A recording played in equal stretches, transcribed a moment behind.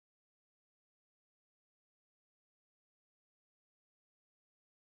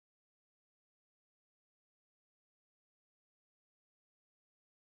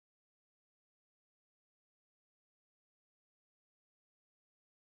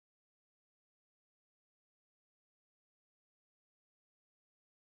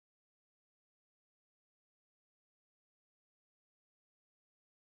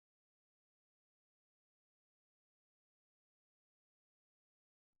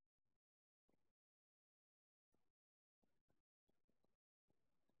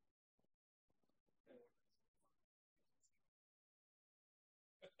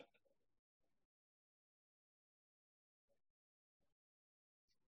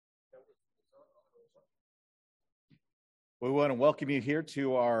We want to welcome you here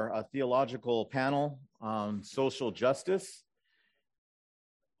to our theological panel on social justice.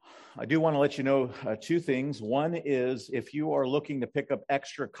 I do want to let you know two things. One is if you are looking to pick up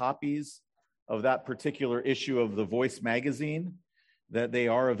extra copies of that particular issue of The Voice magazine, that they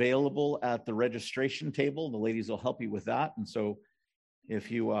are available at the registration table. The ladies will help you with that. And so if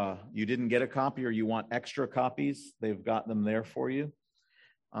you didn't get a copy or you want extra copies, they've got them there for you.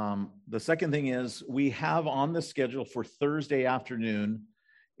 The second thing is we have on the schedule for Thursday afternoon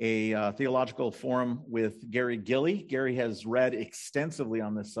a theological forum with Gary Gilley. Gary has read extensively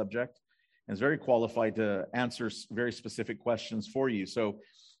on this subject and is very qualified to answer very specific questions for you. So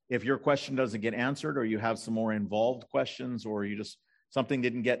if your question doesn't get answered or you have some more involved questions or you just something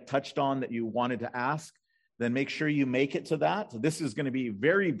didn't get touched on that you wanted to ask, then make sure you make it to that. This is going to be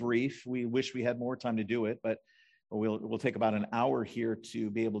very brief. We wish we had more time to do it, but we'll take about an hour here to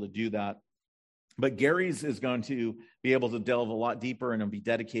be able to do that. But Gary's is going to be able to delve a lot deeper and be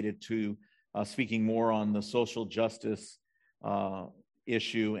dedicated to speaking more on the social justice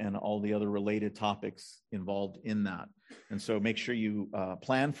issue and all the other related topics involved in that. And so make sure you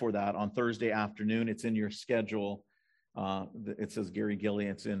plan for that on Thursday afternoon. It's in your schedule. It says Gary Gilley.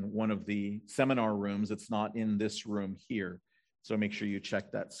 It's in one of the seminar rooms. It's not in this room here. So make sure you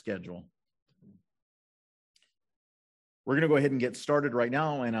check that schedule. We're going to go ahead and get started right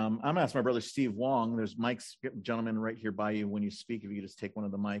now, and I'm going to ask my brother Steve Wong. There's mics, gentlemen, right here by you. When you speak, if you could just take one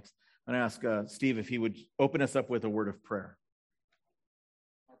of the mics. I'm going to ask Steve if he would open us up with a word of prayer.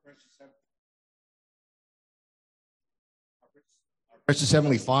 Our precious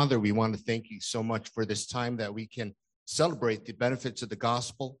Heavenly Father, we want to thank you so much for this time that we can celebrate the benefits of the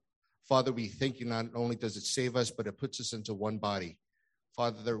gospel. Father, we thank you not only does it save us, but it puts us into one body.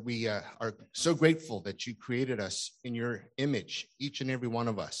 Father, we are so grateful that you created us in your image, each and every one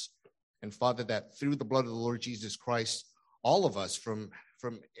of us. And Father, that through the blood of the Lord Jesus Christ, all of us from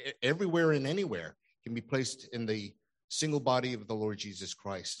everywhere and anywhere can be placed in the single body of the Lord Jesus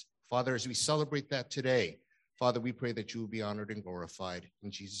Christ. Father, as we celebrate that today, Father, we pray that you will be honored and glorified. In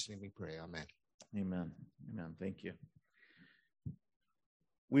Jesus' name we pray. Amen. Amen. Amen. Thank you.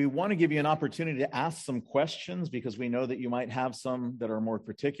 We want to give you an opportunity to ask some questions because we know that you might have some that are more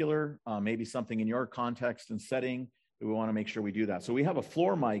particular, maybe something in your context and setting. We want to make sure we do that. So we have a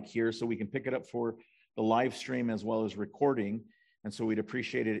floor mic here so we can pick it up for the live stream as well as recording. And so we'd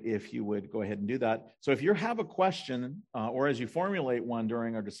appreciate it if you would go ahead and do that. So if you have a question or as you formulate one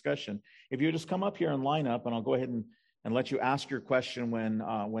during our discussion, if you just come up here and line up, and I'll go ahead and let you ask your question when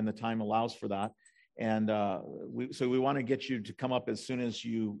the time allows for that. And we want to get you to come up as soon as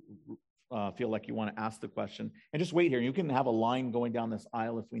you feel like you want to ask the question. And just wait here. You can have a line going down this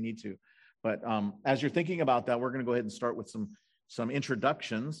aisle if we need to. But as you're thinking about that, we're going to go ahead and start with some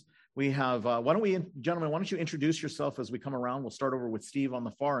introductions. We have, gentlemen, why don't you introduce yourself as we come around? We'll start over with Steve on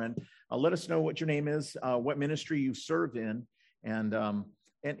the far end. Let us know what your name is, what ministry you served in, and the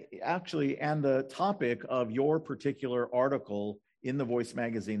topic of your particular article in The Voice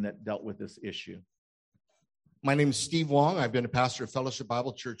magazine that dealt with this issue. My name is Steve Wong. I've been a pastor of Fellowship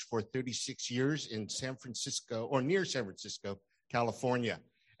Bible Church for 36 years in San Francisco, or near San Francisco, California.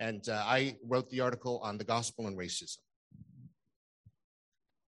 And I wrote the article on the gospel and racism.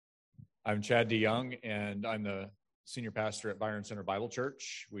 I'm Chad DeYoung, and I'm the senior pastor at Byron Center Bible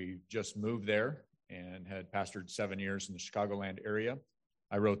Church. We just moved there and had pastored 7 years in the Chicagoland area.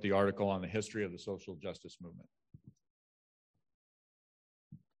 I wrote the article on the history of the social justice movement.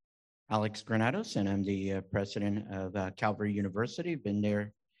 Alex Granados, and I'm the president of Calvary University. Been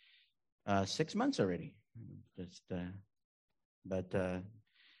there 6 months already.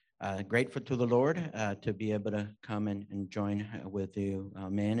 Grateful to the Lord to be able to come and join with you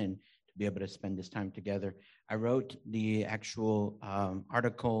men and to be able to spend this time together. I wrote the actual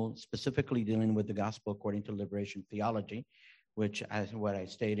article specifically dealing with the gospel according to liberation theology, which what I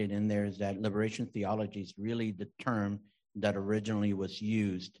stated in there is that liberation theology is really the term that originally was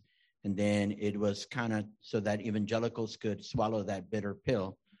used. And then it was kind of so that evangelicals could swallow that bitter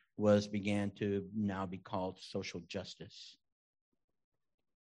pill began to now be called social justice.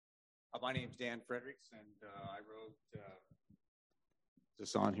 My name's Dan Fredericks, and I wrote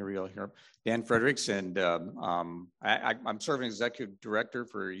this on here. We all hear Dan Fredericks, and I'm serving as executive director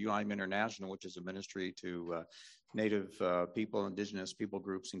for UIM International, which is a ministry to Native people, Indigenous people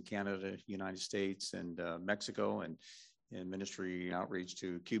groups in Canada, United States, and Mexico, and ministry outreach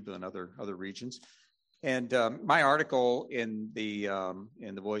to Cuba and other regions. And my article in the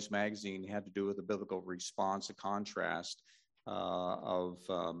Voice magazine had to do with the biblical response, a contrast of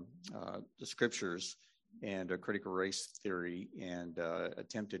the scriptures and a critical race theory, and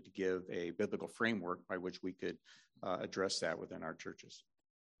attempted to give a biblical framework by which we could address that within our churches.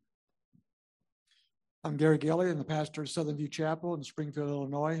 I'm Gary Gilly, and the pastor of Southern View Chapel in Springfield,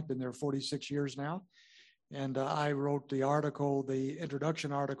 Illinois. Been there 46 years now. And I wrote the article, the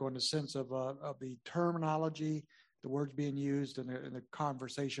introduction article, in the sense of the terminology, the words being used, and the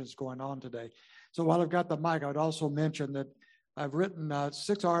conversations going on today. So while I've got the mic, I would also mention that I've written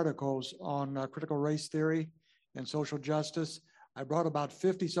 6 articles on critical race theory and social justice. I brought about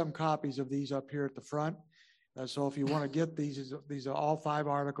 50-some copies of these up here at the front. So if you want to get these are all 5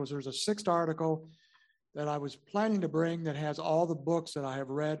 articles. There's a 6th article that I was planning to bring that has all the books that I have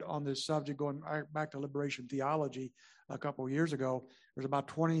read on this subject, going back to liberation theology a couple of years ago. There's about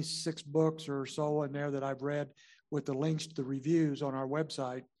 26 books or so in there that I've read, with the links to the reviews on our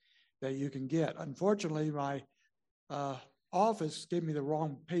website that you can get. Unfortunately, my office gave me the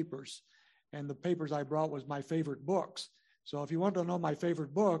wrong papers, and the papers I brought was my favorite books. So if you want to know my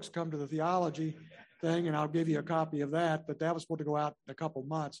favorite books, come to the theology thing, and I'll give you a copy of that. But that was supposed to go out in a couple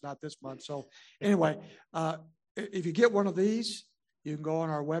months, not this month. So anyway, if you get one of these, you can go on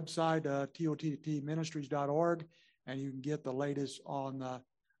our website, tottministries.org, and you can get the latest on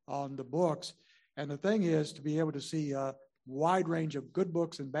the books. And the thing is to be able to see a wide range of good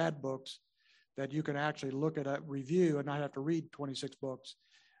books and bad books that you can actually look at a review and not have to read 26 books.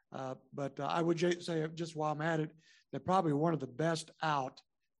 But I would say, just while I'm at it, that probably one of the best out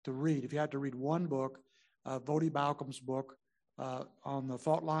to read, if you had to read one book, Voddie Baucham's book on the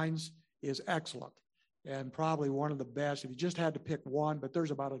fault lines is excellent, and probably one of the best if you just had to pick one. But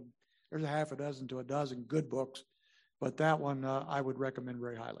there's a half a dozen to a dozen good books, but that one I would recommend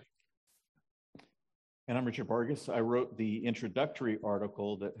very highly. And I'm Richard Vargas. I wrote the introductory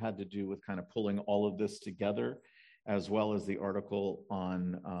article that had to do with kind of pulling all of this together, as well as the article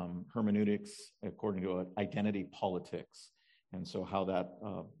on hermeneutics according to identity politics, and so how that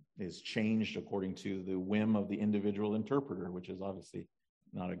is changed according to the whim of the individual interpreter, which is obviously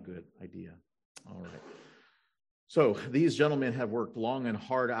not a good idea. All right. So these gentlemen have worked long and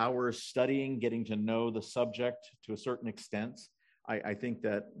hard hours studying, getting to know the subject to a certain extent. I think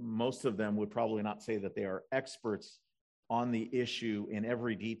that most of them would probably not say that they are experts on the issue in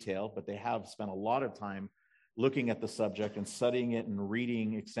every detail, but they have spent a lot of time looking at the subject and studying it and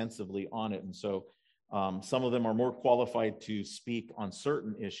reading extensively on it. And so some of them are more qualified to speak on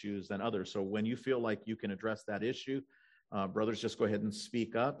certain issues than others. So when you feel like you can address that issue, brothers, just go ahead and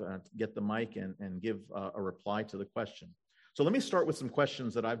speak up, get the mic, and give a reply to the question. So let me start with some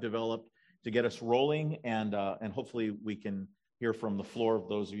questions that I've developed to get us rolling, and hopefully we can hear from the floor of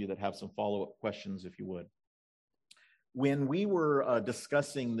those of you that have some follow-up questions, if you would. When we were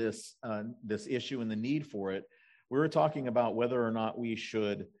discussing this issue and the need for it, we were talking about whether or not we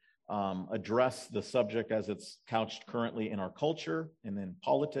should address the subject as it's couched currently in our culture and in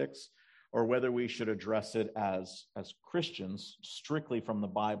politics, or whether we should address it as Christians, strictly from the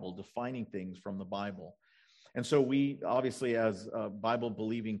Bible, defining things from the Bible. And so we, obviously, as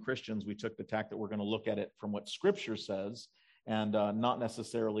Bible-believing Christians, we took the tack that we're going to look at it from what Scripture says, and not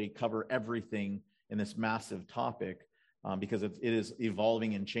necessarily cover everything in this massive topic, because it is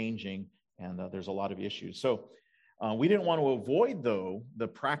evolving and changing, and there's a lot of issues. So we didn't want to avoid, though, the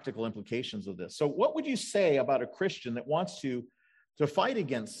practical implications of this. So what would you say about a Christian that wants to fight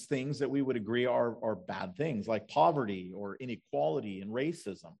against things that we would agree are bad things, like poverty or inequality and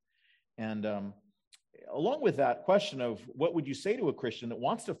racism? And along with that question of what would you say to a Christian that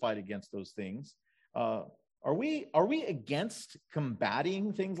wants to fight against those things, are we against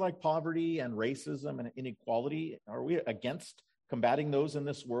combating things like poverty and racism and inequality? Are we against combating those in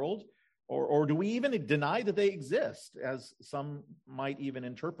this world? Or do we even deny that they exist, as some might even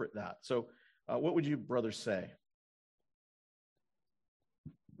interpret that? So what would you brothers say?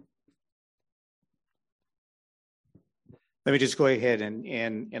 Let me just go ahead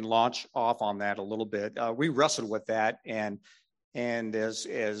and launch off on that a little bit. We wrestled with that, and as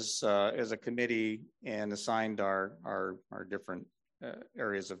a committee, and assigned our different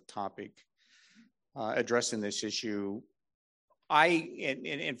areas of topic addressing this issue.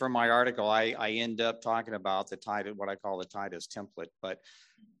 And from my article, I end up talking about the Titus, what I call the Titus template. But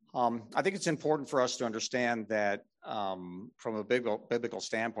I think it's important for us to understand that from a biblical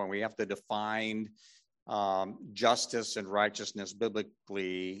standpoint, we have to define justice and righteousness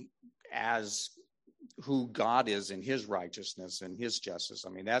biblically as who God is in his righteousness and his justice. I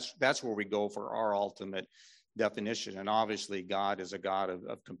mean, that's where we go for our ultimate definition. And obviously, God is a God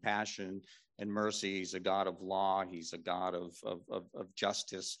of compassion and mercy. He's a God of law. He's a God of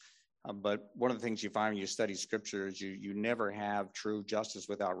justice. But one of the things you find when you study scripture is you never have true justice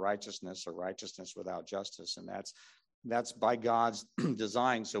without righteousness, or righteousness without justice. And that's by God's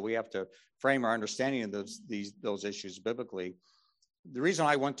design. So we have to frame our understanding of those issues biblically. The reason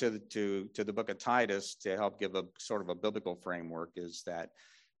I went to the book of Titus to help give a sort of a biblical framework is that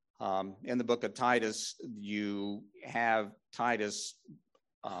in the book of Titus, you have Titus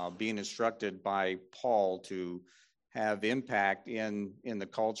being instructed by Paul to have impact in the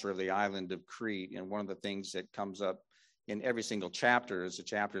culture of the island of Crete. And one of the things that comes up in every single chapter is the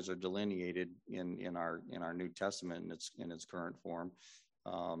chapters are delineated in our New Testament in its current form.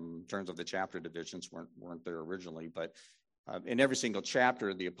 In terms of the chapter divisions weren't there originally, but in every single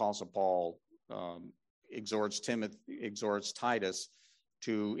chapter, the Apostle Paul exhorts Titus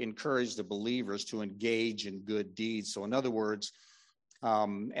to encourage the believers to engage in good deeds. So in other words,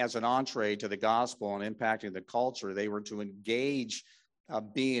 as an entree to the gospel and impacting the culture, they were to engage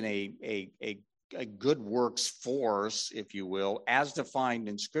being a good works force, if you will, as defined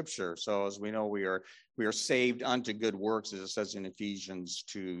in Scripture. So as we know, we are saved unto good works, as it says in Ephesians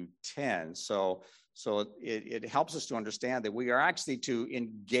 2:10. So it helps us to understand that we are actually to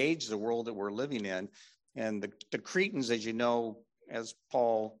engage the world that we're living in. And the Cretans, as you know, as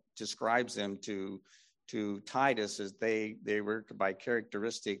Paul describes them to Titus, is they were by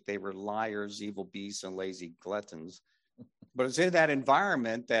characteristic, they were liars, evil beasts, and lazy gluttons. But it's in that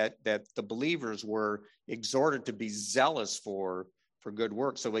environment that the believers were exhorted to be zealous for good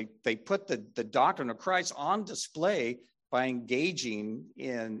work. So they put the doctrine of Christ on display by engaging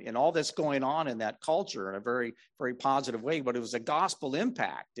in all that's going on in that culture in a very, very positive way. But it was a gospel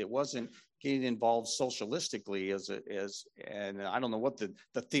impact. It wasn't getting involved socialistically and I don't know what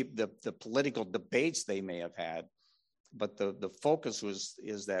the political debates they may have had, but the focus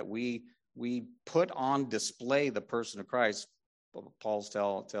is that we put on display the person of Christ. Paul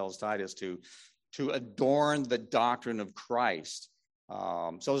tells Titus to adorn the doctrine of Christ.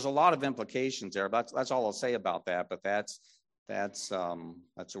 So there's a lot of implications there. But that's all I'll say about that. But that's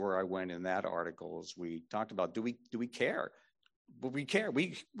where I went in that article. As we talked about, do we care? But we care.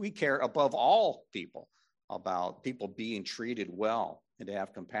 We care above all people about people being treated well and to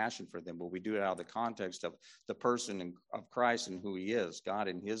have compassion for them. But we do it out of the context of the person of Christ and who he is, God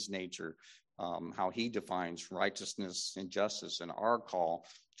and his nature, how he defines righteousness and justice, and our call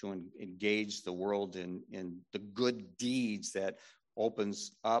to engage the world in the good deeds that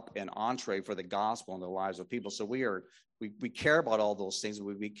opens up an entree for the gospel in the lives of people. So we care about all those things.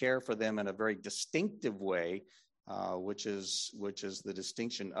 We care for them in a very distinctive way, which is the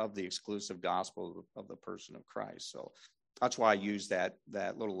distinction of the exclusive gospel of the person of Christ. So that's why I use that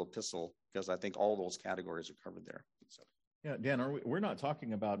little epistle, because I think all those categories are covered there. So. Yeah, Dan, we're not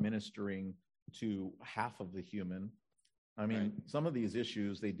talking about ministering to half of the human. I mean, right. Some of these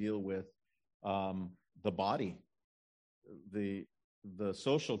issues, they deal with the body, the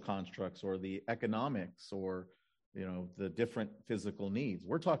social constructs, or the economics, or the different physical needs.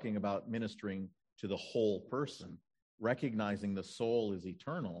 We're talking about ministering to the whole person, recognizing the soul is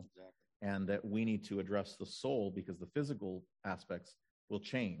eternal. Exactly. And that we need to address the soul because the physical aspects will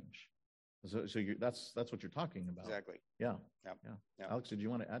change. So that's what you're talking about. Exactly. Yeah. Yep. Yeah. Alex, did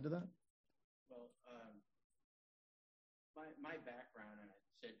you want to add to that? Well, my background, and I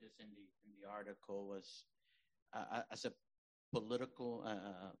said this in the article, was as a political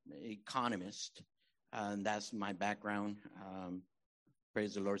economist, and that's my background.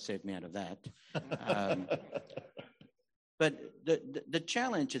 Praise the Lord, saved me out of that. But the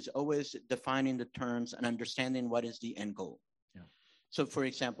challenge is always defining the terms and understanding what is the end goal. Yeah. So, for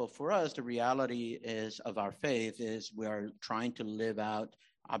example, for us, the reality is of our faith is we are trying to live out,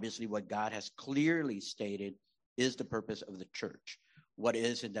 obviously, what God has clearly stated is the purpose of the church. What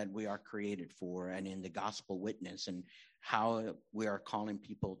is it that we are created for, and in the gospel witness, and how we are calling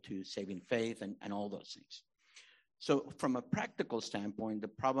people to saving faith and all those things. So from a practical standpoint, the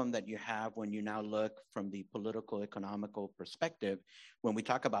problem that you have when you now look from the political, economical perspective, when we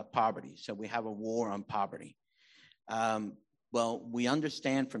talk about poverty, so we have a war on poverty. Well, we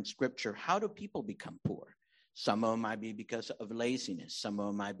understand from scripture, how do people become poor? Some of them might be because of laziness. Some of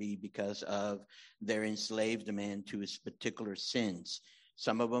them might be because of their enslavement to particular sins.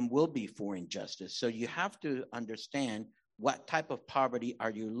 Some of them will be for injustice. So you have to understand what type of poverty are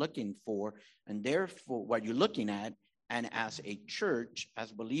you looking for, and therefore what you're looking at, and as a church,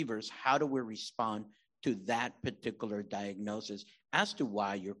 as believers, how do we respond to that particular diagnosis as to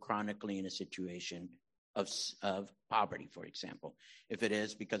why you're chronically in a situation of poverty, for example. If it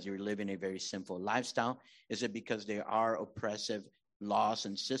is because you're living a very sinful lifestyle, is it because there are oppressive laws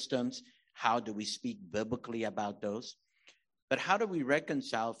and systems? How do we speak biblically about those? But how do we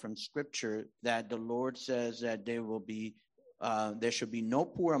reconcile from Scripture that the Lord says that there should be no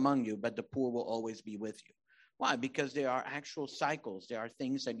poor among you, but the poor will always be with you? Why? Because there are actual cycles. There are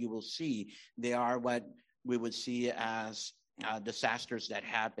things that you will see. They are what we would see as disasters that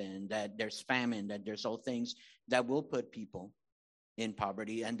happen, that there's famine, that there's all things that will put people in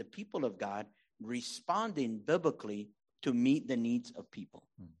poverty, and the people of God responding biblically to meet the needs of people.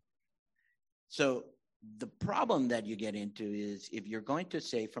 So the problem that you get into is if you're going to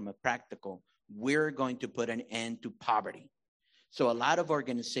say from a practical, we're going to put an end to poverty. So a lot of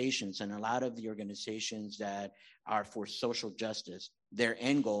organizations and a lot of the organizations that are for social justice, their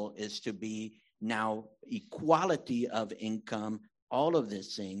end goal is to be now equality of income, all of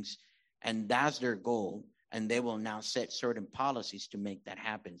these things, and that's their goal. And they will now set certain policies to make that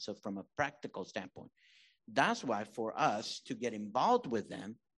happen. So from a practical standpoint, that's why for us to get involved with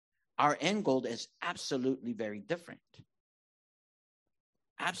them, our end goal is absolutely very different.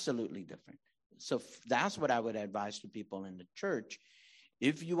 Absolutely different. So that's what I would advise to people in the church.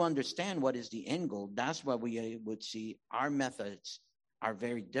 If you understand what is the end goal, that's what we would see our methods are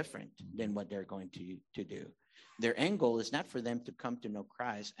very different than what they're going to do. Their end goal is not for them to come to know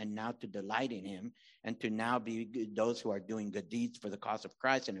Christ and now to delight in him and to now be those who are doing good deeds for the cause of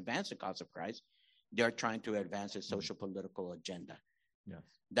Christ and advance the cause of Christ. They're trying to advance a social political agenda. Yes.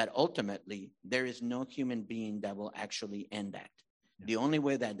 That ultimately there is no human being that will actually end that. Yeah. The only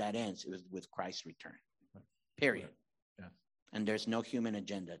way that ends is with Christ's return, period. Right. Yeah. And there's no human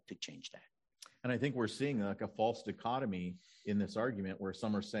agenda to change that. And I think we're seeing like a false dichotomy in this argument where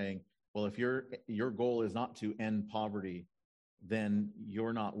some are saying, well, if your goal is not to end poverty, then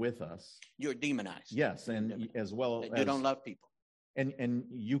you're not with us. You're demonized. Yes, and as well you don't love people. And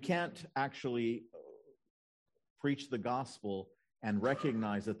you can't actually preach the gospel and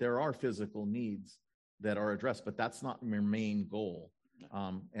recognize that there are physical needs that are addressed, but that's not your main goal.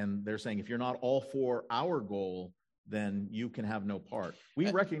 And they're saying if you're not all for our goal, then you can have no part. We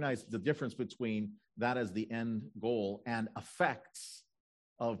recognize the difference between that as the end goal and effects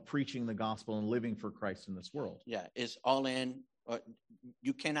of preaching the gospel and living for Christ in this world. Yeah, it's all in. Or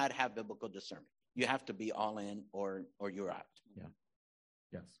you cannot have biblical discernment. You have to be all in, or you're out. Yeah.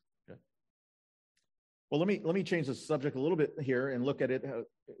 Yes. Good. Well, let me change the subject a little bit here and look at it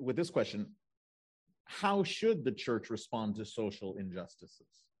with this question: how should the church respond to social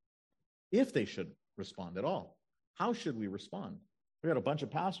injustices, if they should respond at all? How should we respond? We got a bunch of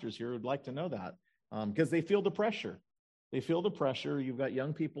pastors here who'd like to know that because they feel the pressure. They feel the pressure. You've got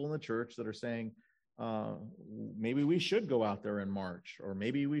young people in the church that are saying, maybe we should go out there and march, or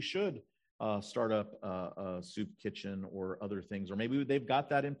maybe we should start up a soup kitchen or other things, or maybe they've got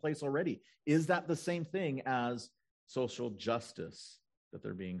that in place already. Is that the same thing as social justice that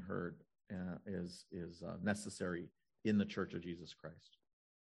they're being heard is necessary in the Church of Jesus Christ?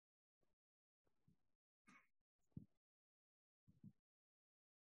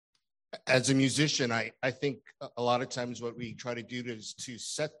 As a musician, I think a lot of times what we try to do is to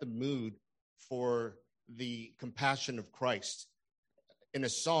set the mood for the compassion of Christ. In a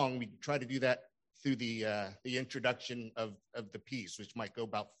song, we try to do that through the introduction of the piece, which might go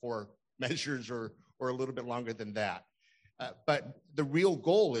about 4 measures or a little bit longer than that. But the real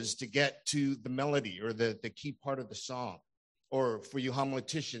goal is to get to the melody or the key part of the song. Or for you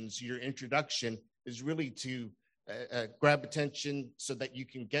homileticians, your introduction is really to grab attention so that you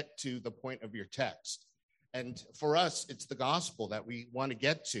can get to the point of your text. And for us, it's the gospel that we want to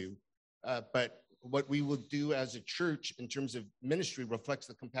get to. But what we will do as a church in terms of ministry reflects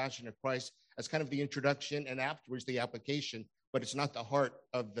the compassion of Christ as kind of the introduction and afterwards the application, but it's not the heart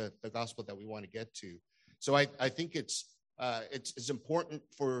of the gospel that we want to get to. So I think it's important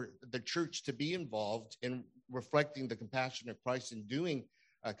for the church to be involved in reflecting the compassion of Christ and doing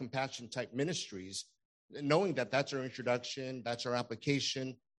compassion type ministries, knowing that that's our introduction, that's our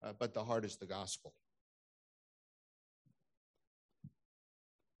application, but the heart is the gospel.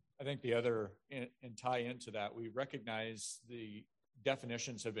 I think the other, and tie into that, we recognize the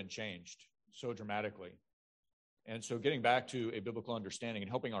definitions have been changed so dramatically. And so getting back to a biblical understanding and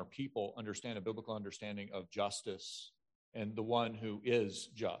helping our people understand a biblical understanding of justice and the one who is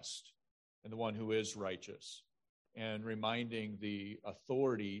just and the one who is righteous, and reminding the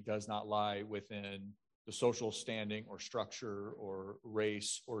authority does not lie within the social standing or structure or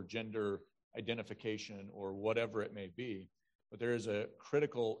race or gender identification or whatever it may be. But there is a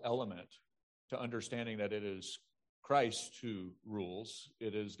critical element to understanding that it is Christ who rules.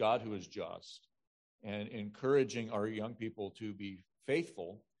 It is God who is just, and encouraging our young people to be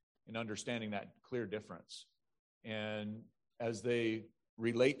faithful in understanding that clear difference. And as they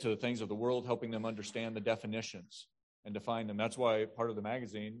relate to the things of the world, helping them understand the definitions and define them. That's why part of the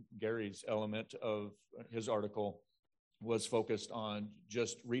magazine, Gary's element of his article, was focused on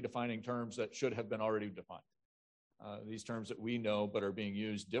just redefining terms that should have been already defined. These terms that we know but are being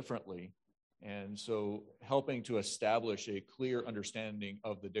used differently. And so helping to establish a clear understanding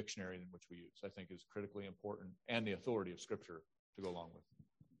of the dictionary in which we use, I think, is critically important, and the authority of Scripture to go along with.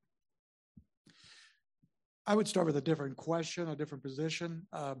 I would start with a different question, a different position.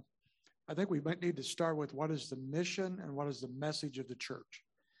 I think we might need to start with what is the mission and what is the message of the church.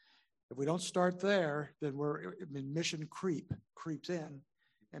 If we don't start there, then mission creeps in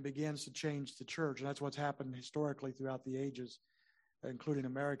and begins to change the church. And that's what's happened historically throughout the ages, including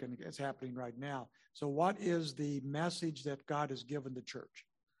American. It's happening right now. So what is the message that God has given the church?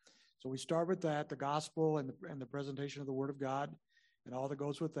 So we start with that, the gospel and the presentation of the word of God and all that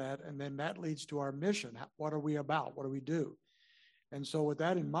goes with that. And then that leads to our mission. What are we about? What do we do? And so with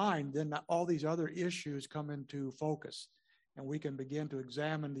that in mind, then all these other issues come into focus, and we can begin to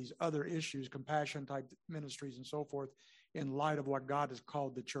examine these other issues, compassion type ministries and so forth, in light of what God has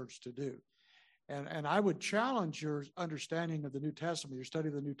called the church to do. And I would challenge your understanding of the New Testament, your study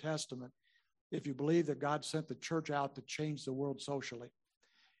of the New Testament, if you believe that God sent the church out to change the world socially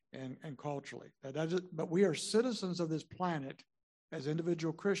and culturally. But we are citizens of this planet as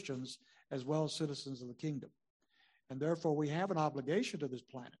individual Christians, as well as citizens of the kingdom. And therefore, we have an obligation to this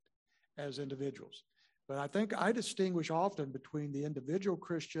planet as individuals. But I think I distinguish often between the individual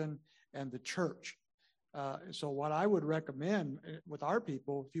Christian and the church. So what I would recommend with our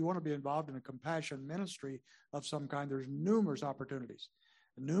people, if you want to be involved in a compassion ministry of some kind, there's numerous opportunities,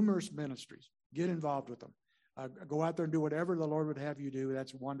 numerous ministries. Get involved with them. Go out there and do whatever the Lord would have you do.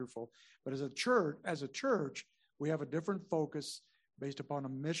 That's wonderful. But as a church, we have a different focus based upon a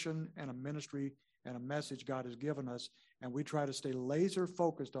mission and a ministry and a message God has given us. And we try to stay laser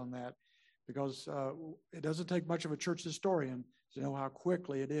focused on that, because it doesn't take much of a church historian to know how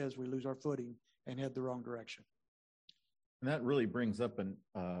quickly it is we lose our footing and head the wrong direction. And that really brings up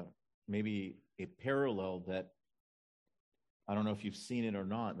maybe a parallel that I don't know if you've seen it or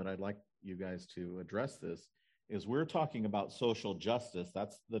not, but I'd like you guys to address this, is we're talking about social justice.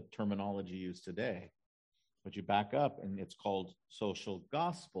 That's the terminology used today. But you back up and it's called social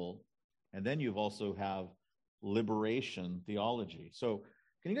gospel. And then you've also have liberation theology. So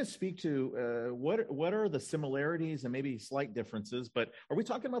can you guys speak to what are the similarities and maybe slight differences, but are we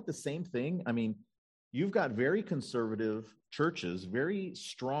talking about the same thing? I mean, you've got very conservative churches, very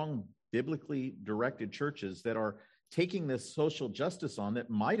strong biblically directed churches that are taking this social justice on that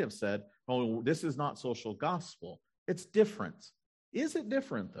might have said, oh, this is not social gospel. It's different. Is it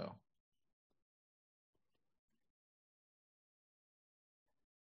different though?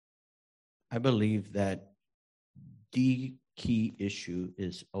 I believe that the key issue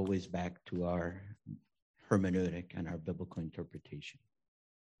is always back to our hermeneutic and our biblical interpretation.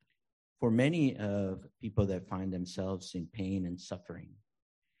 For many of people that find themselves in pain and suffering,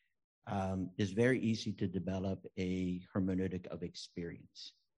 it's very easy to develop a hermeneutic of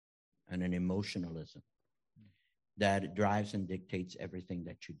experience and an emotionalism that drives and dictates everything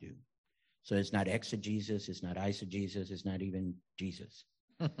that you do. So it's not exegesis, it's not eisegesis, it's not even Jesus.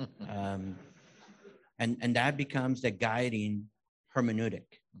 And that becomes the guiding hermeneutic.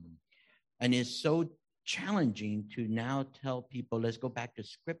 And it's so challenging to now tell people, let's go back to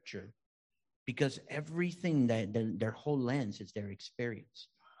Scripture, because everything that their whole lens is their experience.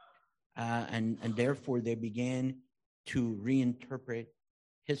 And therefore they begin to reinterpret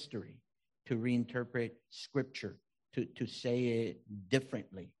history, to reinterpret Scripture, to say it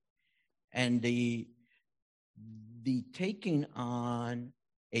differently. And the taking on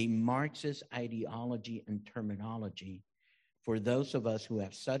a Marxist ideology and terminology, for those of us who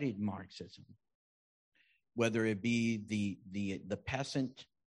have studied Marxism, whether it be the peasant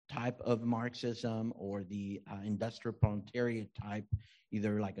type of Marxism or the industrial proletariat type,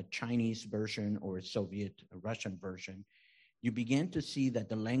 either like a Chinese version or a Soviet Russian version, you begin to see that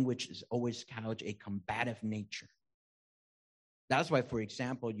the language is always couched a combative nature. That's why, for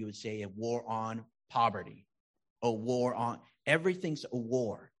example, you would say a war on poverty, a war on, everything's a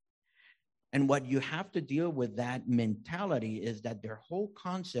war. And what you have to deal with that mentality is that their whole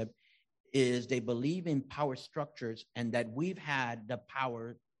concept is they believe in power structures and that we've had the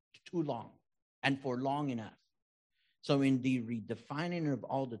power too long and for long enough. So in the redefining of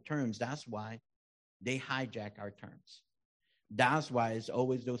all the terms, that's why they hijack our terms. That's why it's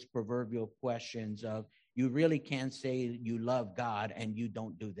always those proverbial questions of, you really can't say you love God and you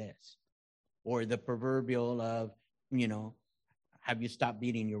don't do this. Or the proverbial of, have you stopped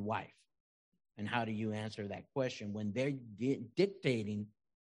beating your wife? And how do you answer that question when they're dictating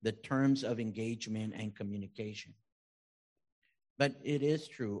the terms of engagement and communication? But it is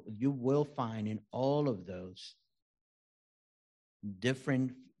true. You will find in all of those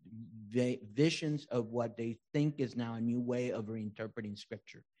different visions of what they think is now a new way of reinterpreting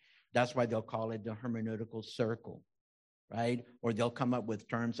scripture. That's why they'll call it the hermeneutical circle, right? Or they'll come up with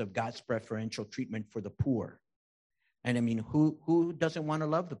terms of God's preferential treatment for the poor. And I mean, who doesn't want to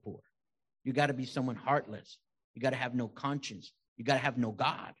love the poor? You got to be someone heartless. You got to have no conscience. You got to have no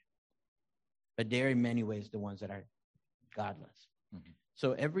God. But they're in many ways the ones that are godless. Mm-hmm.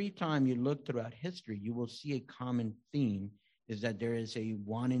 So every time you look throughout history, you will see a common theme is that there is a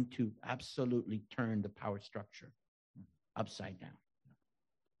wanting to absolutely turn the power structure upside down.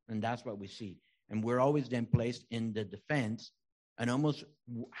 And that's what we see. And we're always then placed in the defense and almost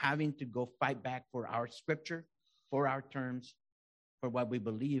having to go fight back for our scripture, for our terms, for what we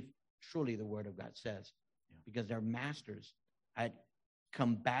believe truly the word of God says, because they're masters at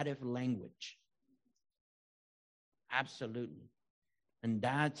combative language. Absolutely. And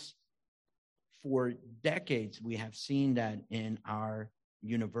that's, for decades, we have seen that in our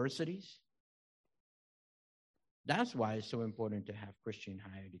universities. That's why it's so important to have Christian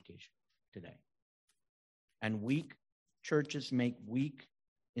higher education today. And weak churches make weak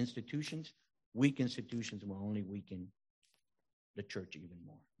institutions. Weak institutions will only weaken the church even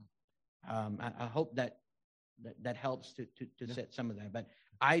more. I hope that helps to set some of that. But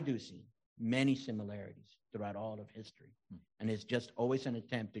I do see many similarities throughout all of history. And it's just always an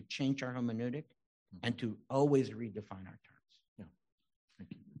attempt to change our hermeneutic and to always redefine our terms. Yeah.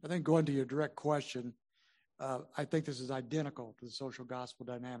 Thank you. I think going to your direct question, I think this is identical to the social gospel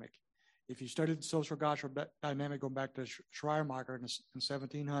dynamic. If you studied the social gospel dynamic going back to Schleiermacher in the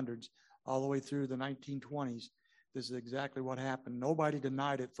 1700s, all the way through the 1920s, this is exactly what happened. Nobody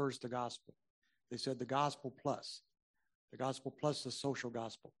denied at first the gospel. They said the gospel plus the social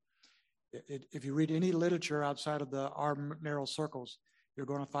gospel. If you read any literature outside of our narrow circles, you're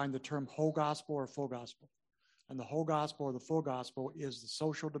going to find the term whole gospel or full gospel. And the whole gospel or the full gospel is the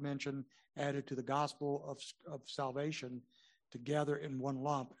social dimension added to the gospel of salvation together in one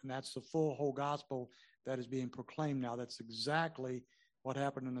lump. And that's the full whole gospel that is being proclaimed now. That's exactly what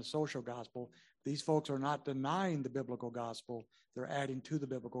happened in the social gospel. These folks are not denying the biblical gospel. They're adding to the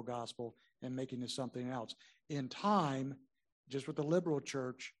biblical gospel and making it something else. In time, just with the liberal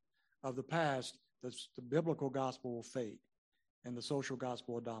church of the past, the biblical gospel will fade and the social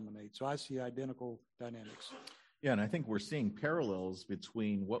gospel will dominate. So I see identical dynamics. Yeah, and I think we're seeing parallels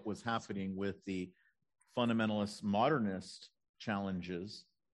between what was happening with the fundamentalist modernist challenges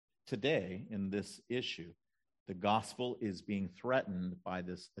today in this issue. The gospel is being threatened by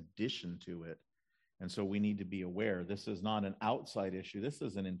this addition to it. And so we need to be aware. This is not an outside issue. This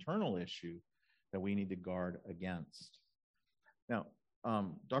is an internal issue that we need to guard against. Now,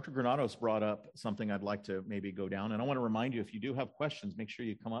 Dr. Granados brought up something I'd like to maybe go down. And I want to remind you, if you do have questions, make sure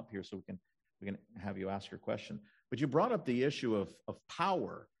you come up here so we can have you ask your question. But you brought up the issue of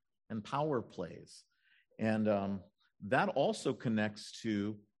power and power plays. And that also connects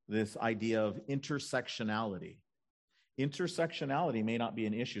to this idea of intersectionality. Intersectionality may not be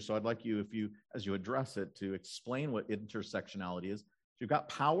an issue. So I'd like you, as you address it, to explain what intersectionality is. So you've got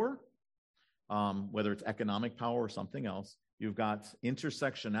power, whether it's economic power or something else. You've got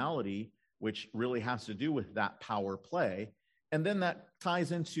intersectionality, which really has to do with that power play. And then that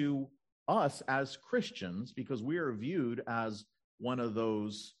ties into us as Christians, because we are viewed as one of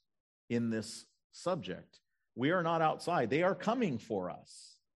those in this subject. We are not outside. They are coming for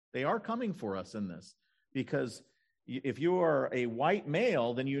us. They are coming for us in this, because if you are a white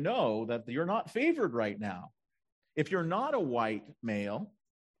male, then you know that you're not favored right now. If you're not a white male,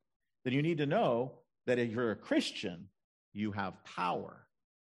 then you need to know that if you're a Christian, you have power.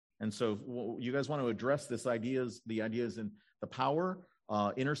 And so you guys want to address the ideas in the power,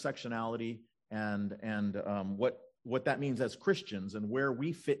 intersectionality, and what that means as Christians and where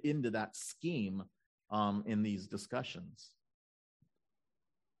we fit into that scheme in these discussions.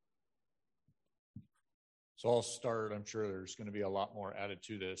 So I'll start. I'm sure there's going to be a lot more added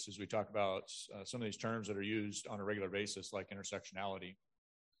to this as we talk about some of these terms that are used on a regular basis, like intersectionality.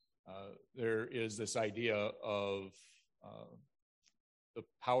 There is this idea of the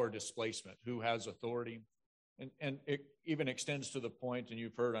power displacement, who has authority, and it even extends to the point, and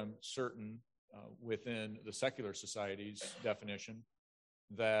you've heard, I'm certain, within the secular society's definition,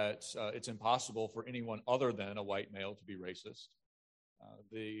 that it's impossible for anyone other than a white male to be racist.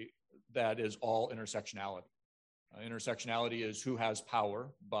 That is all intersectionality. Intersectionality is who has power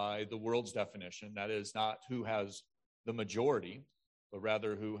by the world's definition. That is not who has the majority, but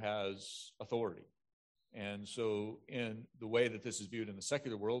rather who has authority. And so in the way that this is viewed in the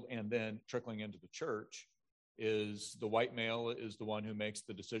secular world and then trickling into the church is the white male is the one who makes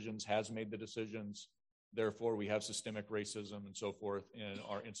the decisions, has made the decisions. Therefore, we have systemic racism and so forth in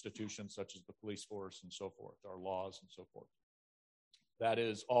our institutions, such as the police force and so forth, our laws and so forth. That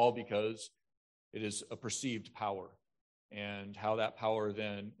is all because it is a perceived power. And how that power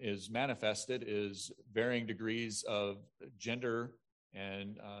then is manifested is varying degrees of gender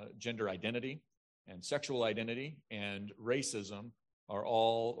and gender identity and sexual identity and racism are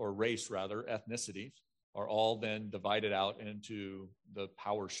all, or race rather, ethnicities, are all then divided out into the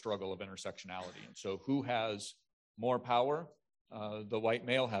power struggle of intersectionality. And so who has more power? The white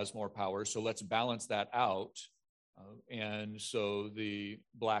male has more power. So let's balance that out. And so the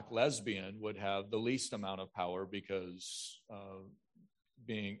Black lesbian would have the least amount of power because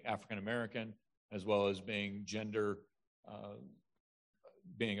being African American, as well as being gender,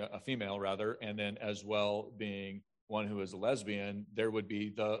 being a female rather, and then as well being one who is a lesbian, there would be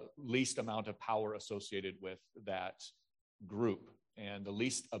the least amount of power associated with that group and the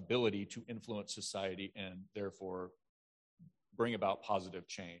least ability to influence society and therefore bring about positive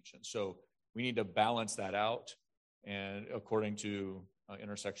change. And so we need to balance that out. And according to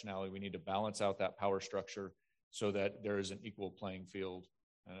intersectionality, we need to balance out that power structure so that there is an equal playing field.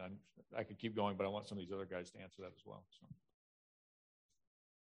 And I could keep going, but I want some of these other guys to answer that as well. So.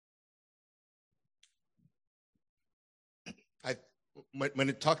 When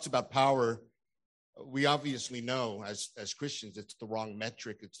it talks about power, we obviously know as Christians, it's the wrong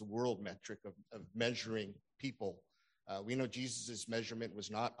metric. It's the world metric of measuring people. We know Jesus's measurement was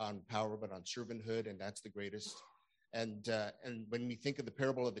not on power, but on servanthood, and that's the greatest. And when we think of the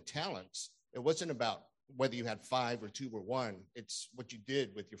parable of the talents, it wasn't about whether you had 5 or 2 or 1. It's what you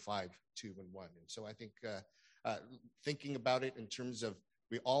did with your 5, 2, and 1. And so I think thinking about it in terms of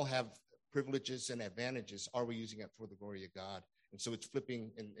we all have privileges and advantages. Are we using it for the glory of God? And so it's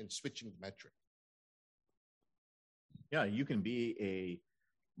flipping and switching the metric. Yeah, you can be a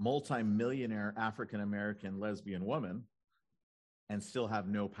multi-millionaire African-American lesbian woman and still have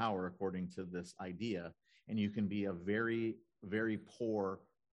no power according to this idea. And you can be a very, very poor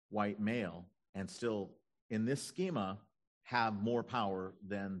white male and still, in this schema, have more power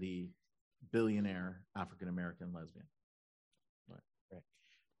than the billionaire African-American lesbian. Right.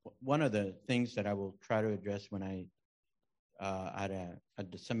 One of the things that I will try to address when I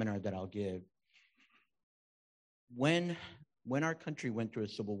at the seminar that I'll give, when our country went through a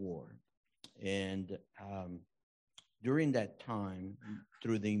civil war, and during that time,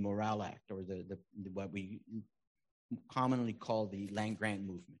 through the Morale Act, or the what we commonly call the land grant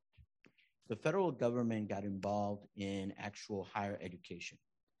movement, the federal government got involved in actual higher education.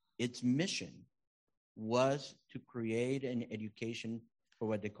 Its mission was to create an education for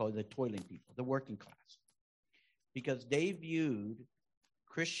what they call the toiling people, the working class, because they viewed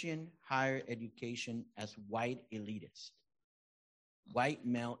Christian higher education as white elitist, white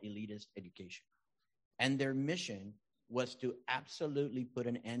male elitist education. And their mission was to absolutely put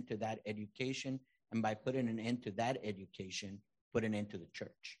an end to that education. And by putting an end to that education, put an end to the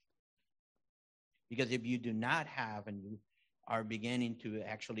church. Because if you do not have, and you are beginning to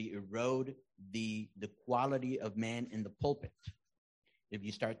actually erode the quality of man in the pulpit, if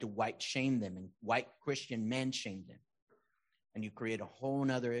you start to white shame them and white Christian men shame them, and you create a whole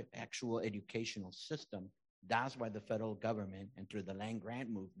nother actual educational system, that's why the federal government and through the land grant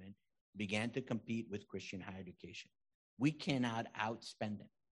movement began to compete with Christian higher education. We cannot outspend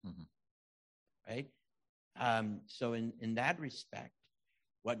them, right? So in that respect,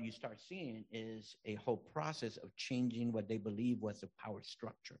 what you start seeing is a whole process of changing what they believe was a power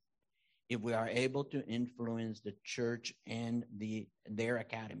structure. If we are able to influence the church and their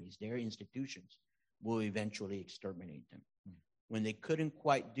academies, their institutions, we'll eventually exterminate them. When they couldn't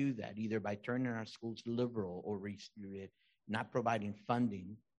quite do that, either by turning our schools liberal or not providing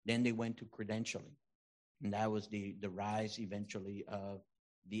funding, then they went to credentialing. And that was the rise eventually of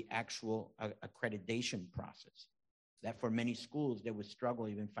the actual accreditation process. That for many schools, they would struggle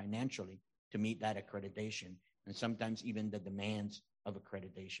even financially to meet that accreditation, and sometimes even the demands of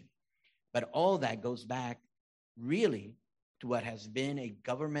accreditation. But all that goes back really to what has been a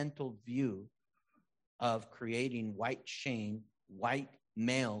governmental view of creating white shame, white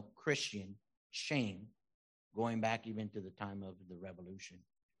male Christian shame, going back even to the time of the revolution.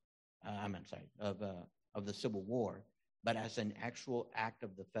 Of the Civil War, but as an actual act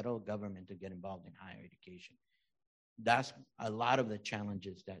of the federal government to get involved in higher education. That's a lot of the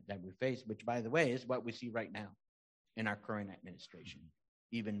challenges that we face, which, by the way, is what we see right now in our current administration,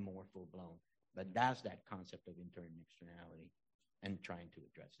 even more full blown. But that's that concept of intersectionality and trying to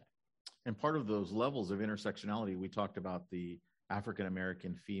address that. And part of those levels of intersectionality, we talked about the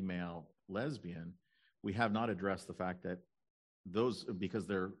African-American female lesbian, we have not addressed the fact that those, because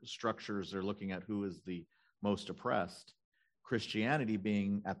their structures are looking at who is the most oppressed, Christianity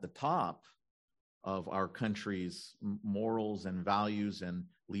being at the top of our country's morals and values and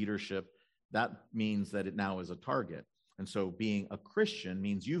leadership, that means that it now is a target. And so being a Christian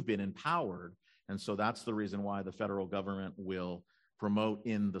means you've been empowered. And so that's the reason why the federal government will promote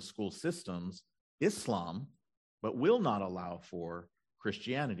in the school systems Islam, but will not allow for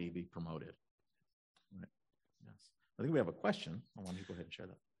Christianity to be promoted. Right. Yes. I think we have a question. I want you to go ahead and share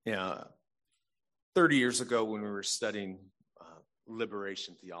that. Yeah. 30 years ago, when we were studying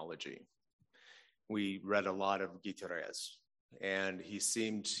liberation theology, we read a lot of Gutierrez, and he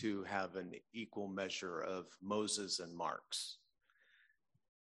seemed to have an equal measure of Moses and Marx.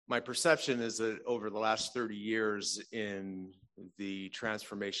 My perception is that over the last 30 years in the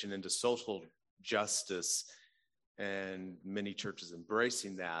transformation into social justice and many churches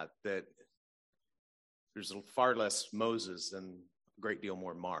embracing that there's far less Moses and a great deal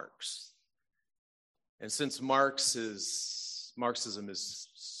more Marx. And since Marxism is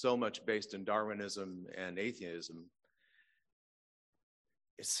so much based in Darwinism and atheism,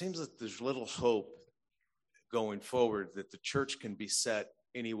 it seems that there's little hope going forward that the church can be set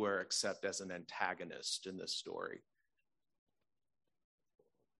anywhere except as an antagonist in this story.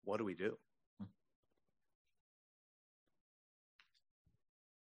 What do we do?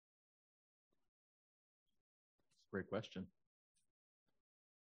 Great question.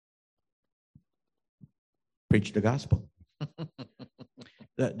 Preach the gospel.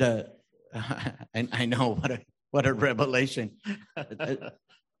 And I know what a revelation.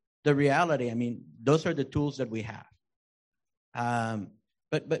 The reality, I mean, those are the tools that we have.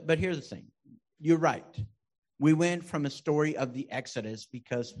 But here's the thing. You're right. We went from a story of the Exodus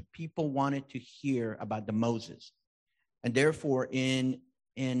because people wanted to hear about the Moses. And therefore, in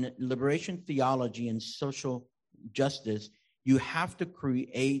liberation theology and social justice, you have to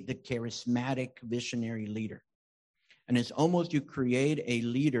create the charismatic visionary leader. And it's almost you create a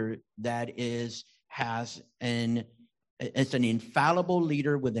leader that it's an infallible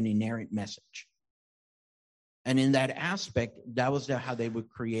leader with an inerrant message. And in that aspect, that was how they would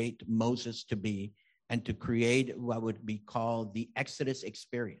create Moses to be, and to create what would be called the Exodus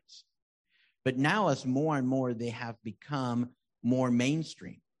experience. But now, as more and more they have become more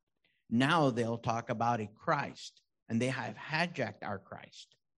mainstream, now they'll talk about a Christ, and they have hijacked our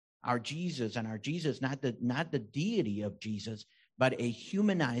Christ, our Jesus, and our Jesus, not the deity of Jesus, but a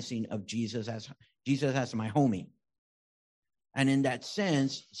humanizing of Jesus as my homie. And in that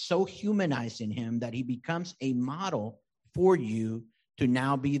sense, so humanizing him that he becomes a model for you to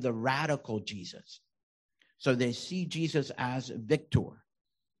now be the radical Jesus. So they see Jesus as Victor.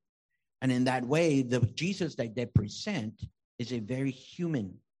 And in that way, the Jesus that they present is a very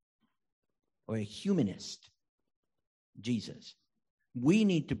human or a humanist Jesus. We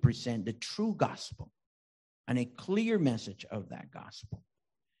need to present the true gospel and a clear message of that gospel,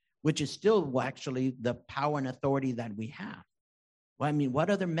 which is still actually the power and authority that we have. Well, I mean, what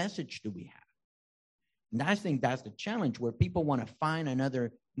other message do we have? And I think that's the challenge, where people want to find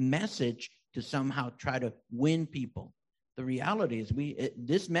another message to somehow try to win people. The reality is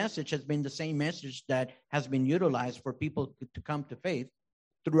this message has been the same message that has been utilized for people to come to faith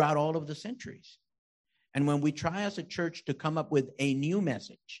throughout all of the centuries. And when we try as a church to come up with a new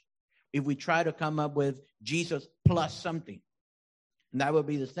message, if we try to come up with Jesus plus something, and that would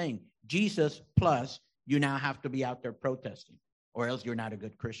be the thing, Jesus plus, you now have to be out there protesting, or else you're not a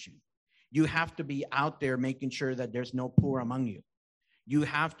good Christian. You have to be out there making sure that there's no poor among you. You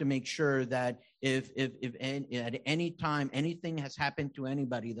have to make sure that if at any time anything has happened to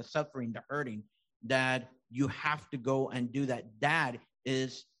anybody, the suffering, the hurting, that you have to go and do that. That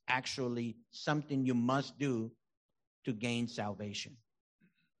is actually something you must do to gain salvation.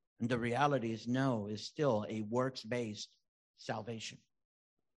 And the reality is, no, is still a works-based salvation.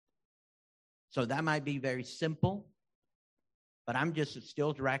 So that might be very simple, but I'm just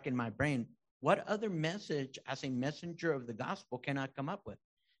still racking my brain. What other message as a messenger of the gospel can I come up with?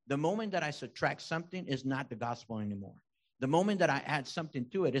 The moment that I subtract something is not the gospel anymore. The moment that I add something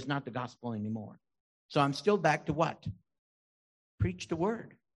to it is not the gospel anymore. So I'm still back to what? Preach the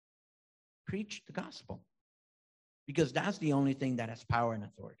word. Preach the gospel. Because that's the only thing that has power and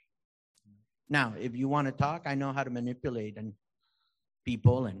authority. Now, if you want to talk, I know how to manipulate and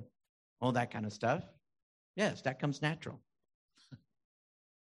people and all that kind of stuff. Yes, that comes natural.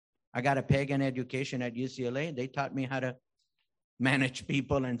 I got a pagan education at UCLA, and they taught me how to manage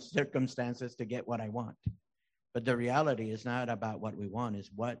people and circumstances to get what I want. But the reality is not about what we want, is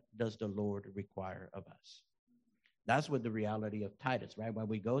what does the Lord require of us? That's what the reality of Titus, right? When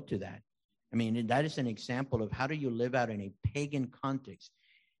we go to that, I mean, that is an example of how do you live out in a pagan context,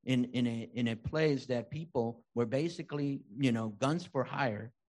 in a place that people were basically, guns for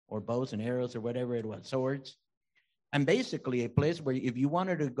hire, or bows and arrows, or whatever it was, swords, and basically a place where if you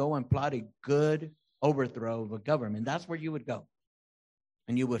wanted to go and plot a good overthrow of a government, that's where you would go,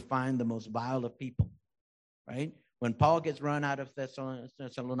 and you would find the most vile of people, right? When Paul gets run out of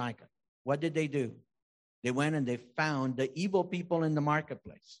Thessalonica, what did they do? They went and they found the evil people in the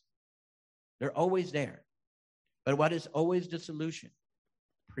marketplace. They're always there. But what is always the solution?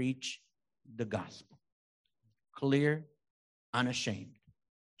 Preach the gospel. Clear, unashamed.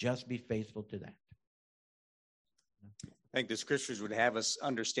 Just be faithful to that. I think the scriptures would have us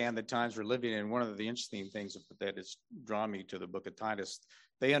understand the times we're living in. One of the interesting things that has drawn me to the book of Titus,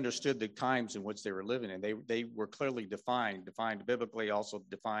 they understood the times in which they were living in. They were clearly defined biblically, also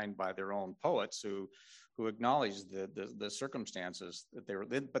defined by their own poets who acknowledged the circumstances that they were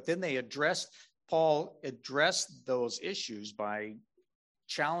in. But then Paul addressed those issues by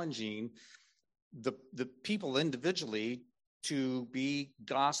challenging the people individually to be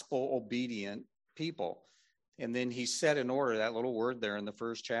gospel obedient people. And then he set in order, that little word there in the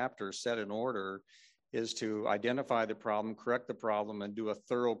first chapter, set in order, is to identify the problem, correct the problem, and do a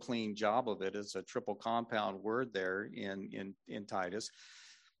thorough, clean job of it. It's a triple compound word there in Titus.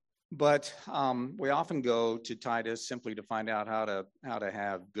 But we often go to Titus simply to find out how to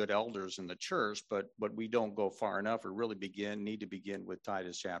have good elders in the church, but we don't go far enough or really need to begin with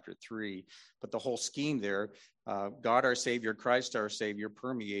Titus chapter 3. But the whole scheme there, God our Savior, Christ our Savior,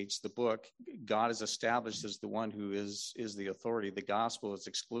 permeates the book. God is established as the one who is the authority. The gospel is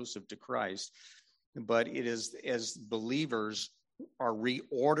exclusive to Christ. But it is as believers are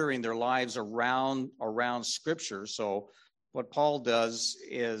reordering their lives around Scripture. So what Paul does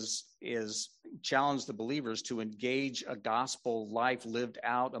is challenge the believers to engage a gospel life lived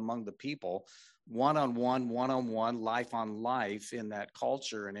out among the people, one-on-one, life on life in that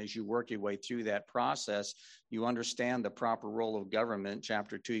culture. And as you work your way through that process, you understand the proper role of government.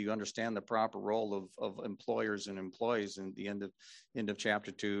 Chapter 2, you understand the proper role of employers and employees in the end of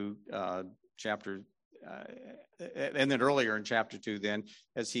chapter 2, and then earlier in chapter 2, then,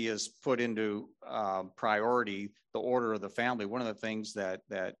 as he has put into priority the order of the family. One of the things that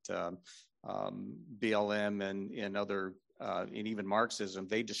BLM and other, and even Marxism,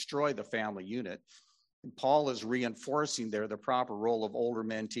 they destroy the family unit. And Paul is reinforcing there the proper role of older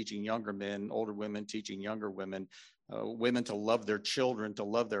men teaching younger men, older women teaching younger women, women to love their children, to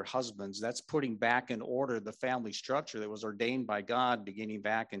love their husbands. That's putting back in order the family structure that was ordained by God beginning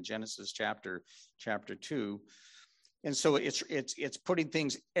back in Genesis chapter 2. And so it's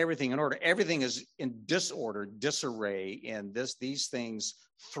putting everything in order. Everything is in disorder, disarray, and these things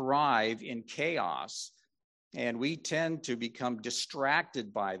thrive in chaos. And we tend to become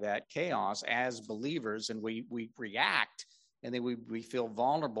distracted by that chaos as believers, and we react, and then we feel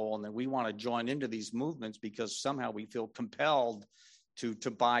vulnerable, and then we want to join into these movements because somehow we feel compelled to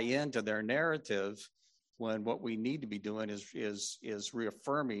buy into their narrative, when what we need to be doing is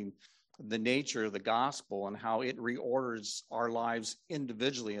reaffirming the nature of the gospel and how it reorders our lives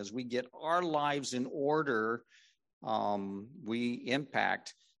individually. As we get our lives in order, we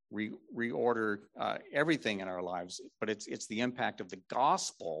impact, reorder everything in our lives. But it's the impact of the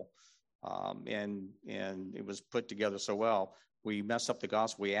gospel, and it was put together so well. We mess up the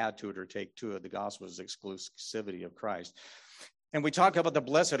gospel, we add to it or take to it. The gospel is exclusivity of Christ. And we talk about the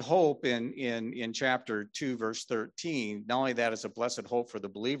blessed hope in chapter 2, verse 13. Not only that, it's a blessed hope for the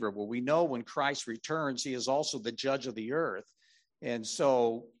believer. Well, we know when Christ returns, he is also the judge of the earth. And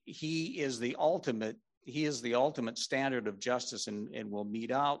so he is the ultimate standard of justice, and will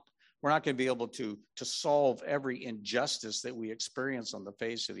mete out. We're not going to be able to solve every injustice that we experience on the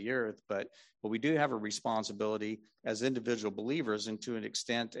face of the earth, but we do have a responsibility as individual believers, and to an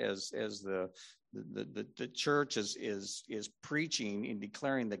extent as the church is preaching and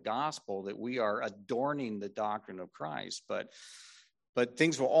declaring the gospel, that we are adorning the doctrine of Christ. But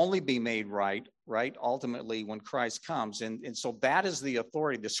things will only be made right ultimately when Christ comes. And so that is the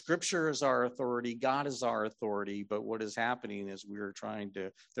authority. The scripture is our authority. God is our authority. But what is happening is they're trying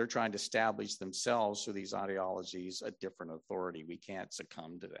to establish themselves through these ideologies a different authority. We can't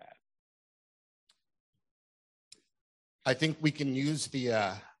succumb to that. I think we can use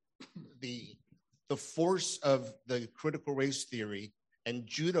the force of the critical race theory and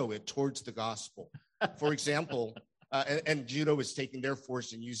judo it towards the gospel. For example, and judo is taking their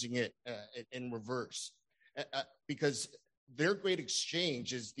force and using it in reverse, because their great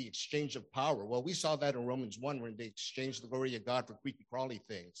exchange is the exchange of power. Well, we saw that in Romans 1, when they exchanged the glory of God for creepy crawly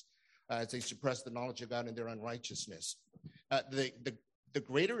things, as they suppressed the knowledge of God in their unrighteousness. the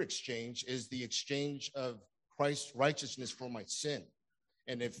greater exchange is the exchange of Christ's righteousness for my sin.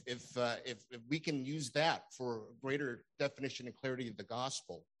 And if we can use that for greater definition and clarity of the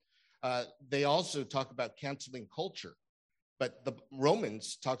gospel, they also talk about canceling culture, but the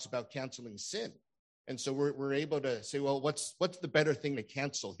Romans talks about canceling sin. And so we're able to say, well, what's the better thing to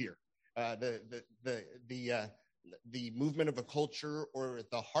cancel here? The movement of a culture, or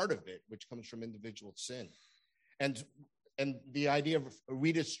the heart of it, which comes from individual sin. And the idea of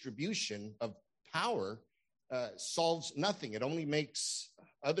redistribution of power solves nothing. It only makes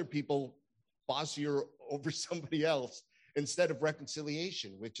other people bossier over somebody else, instead of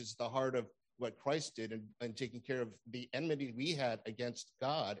reconciliation, which is the heart of what Christ did, and taking care of the enmity we had against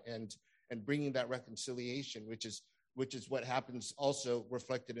God, and bringing that reconciliation, which is what happens also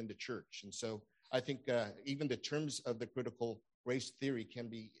reflected in the church. And so I think even the terms of the critical race theory can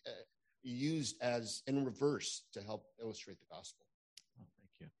be used as in reverse to help illustrate the gospel. Oh,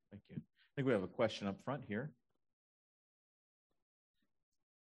 thank you. I think we have a question up front here.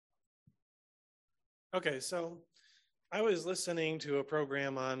 Okay, so I was listening to a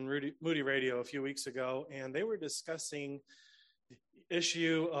program on Moody Radio a few weeks ago, and they were discussing the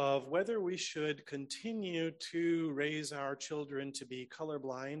issue of whether we should continue to raise our children to be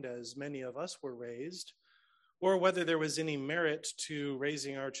colorblind, as many of us were raised, or whether there was any merit to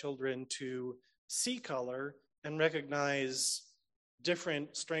raising our children to see color and recognize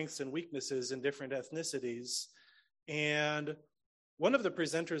different strengths and weaknesses in different ethnicities. And one of the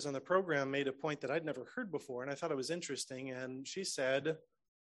presenters on the program made a point that I'd never heard before, and I thought it was interesting. And she said,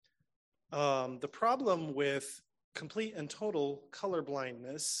 the problem with complete and total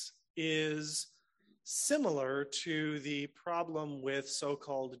colorblindness is similar to the problem with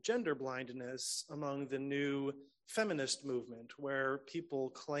so-called gender blindness among the new feminist movement, where people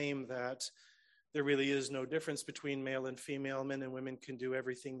claim that there really is no difference between male and female. Men and women can do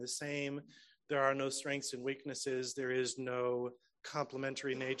everything the same. There are no strengths and weaknesses. There is no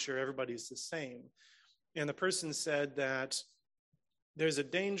complementary nature. Everybody's the same. And the person said that there's a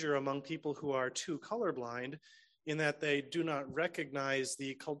danger among people who are too colorblind in that they do not recognize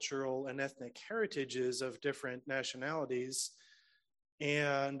the cultural and ethnic heritages of different nationalities.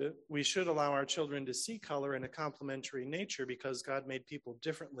 And we should allow our children to see color in a complementary nature, because God made people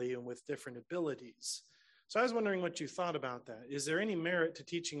differently and with different abilities. So I was wondering what you thought about that. Is there any merit to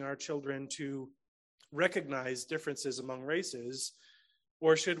teaching our children to recognize differences among races,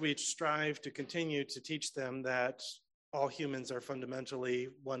 or should we strive to continue to teach them that all humans are fundamentally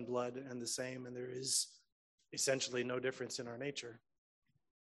one blood and the same, and there is essentially no difference in our nature?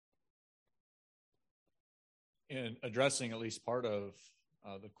 In addressing at least part of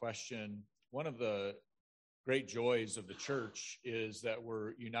the question, one of the great joys of the church is that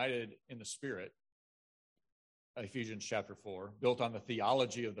we're united in the Spirit. Ephesians chapter 4, built on the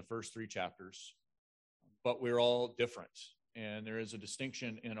theology of the first 3 chapters, but we're all different. And there is a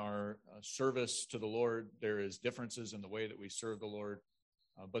distinction in our service to the Lord. There is differences in the way that we serve the Lord,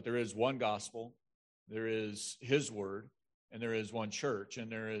 but there is one gospel, there is his word, and there is one church,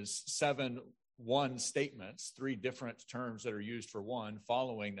 and there is 7 one statements, 3 different terms that are used for one,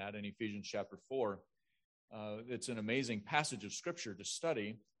 following that in Ephesians chapter 4. It's an amazing passage of scripture to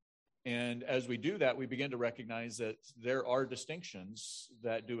study. And as we do that, we begin to recognize that there are distinctions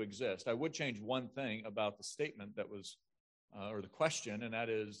that do exist. I would change one thing about the statement that was, or the question, and that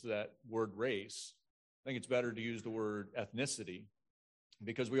is that word race. I think it's better to use the word ethnicity,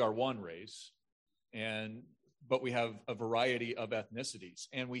 because we are one race, but we have a variety of ethnicities.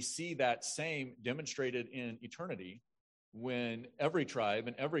 And we see that same demonstrated in eternity, when every tribe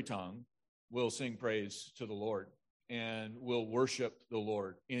and every tongue will sing praise to the Lord and will worship the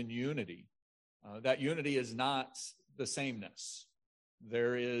Lord in unity. That unity is not the sameness.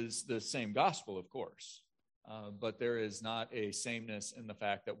 There is the same gospel, of course, but there is not a sameness in the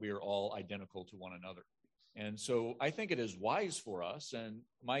fact that we are all identical to one another. And so I think it is wise for us, and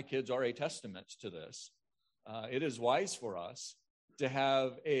my kids are a testament to this, it is wise for us to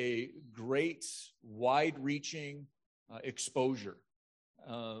have a great, wide-reaching exposure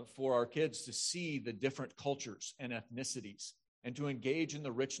for our kids to see the different cultures and ethnicities and to engage in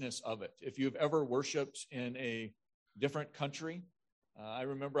the richness of it. If you've ever worshiped in a different country, I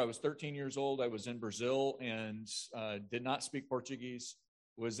remember I was 13 years old. I was in Brazil and did not speak Portuguese,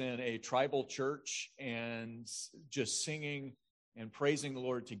 was in a tribal church and just singing and praising the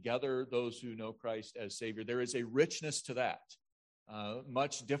Lord together, those who know Christ as Savior. There is a richness to that,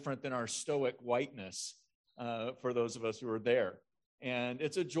 much different than our stoic whiteness for those of us who are there. And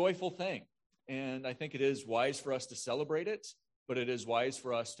it's a joyful thing. And I think it is wise for us to celebrate it, but it is wise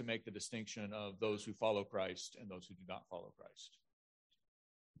for us to make the distinction of those who follow Christ and those who do not follow Christ.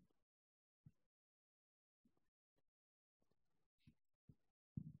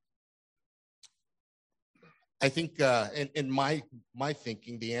 I think in my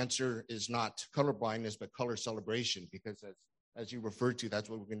thinking, the answer is not color blindness, but color celebration, because as you referred to, that's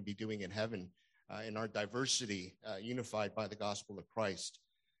what we're going to be doing in heaven, in our diversity, unified by the gospel of Christ.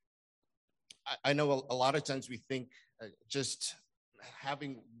 I know a lot of times we think just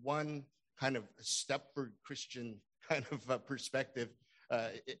having one kind of Stepford Christian kind of perspective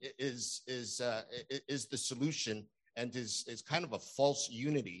is the solution, and is kind of a false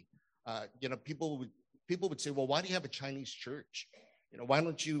unity. People would say, well, why do you have a Chinese church? Why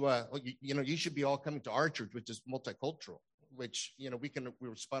don't you, you should be all coming to our church, which is multicultural, which, we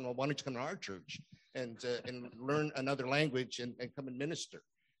respond, well, why don't you come to our church and learn another language and come and minister?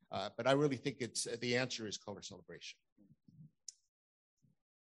 But I really think the answer is color celebration.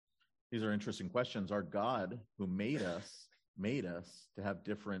 These are interesting questions. Our God, who made us to have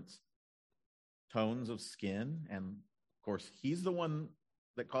different tones of skin. And of course, he's the one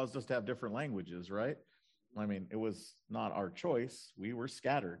that caused us to have different languages, right? I mean, it was not our choice. We were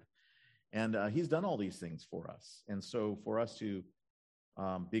scattered. And he's done all these things for us. And so for us to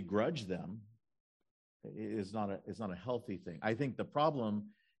begrudge them is not a healthy thing. I think the problem,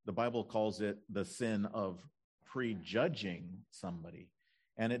 the Bible calls it the sin of prejudging somebody.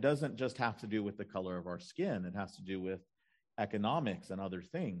 And it doesn't just have to do with the color of our skin. It has to do with economics and other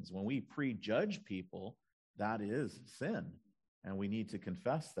things. When we prejudge people, that is sin. And we need to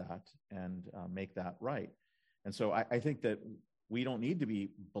confess that and make that right. And so I think that we don't need to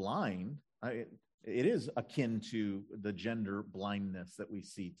be blind. It is akin to the gender blindness that we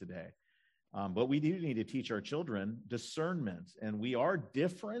see today. But we do need to teach our children discernment. And we are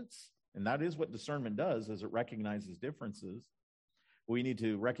different. And that is what discernment does, is it recognizes differences. We need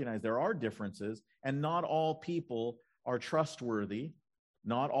to recognize there are differences, and not all people are trustworthy.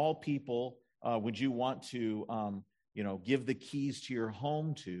 Not all people would you want to give the keys to your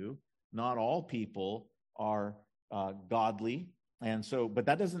home to. Not all people are godly. And so, but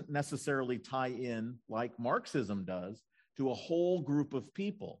that doesn't necessarily tie in, like Marxism does, to a whole group of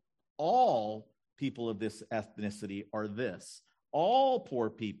people. All people of this ethnicity are this. All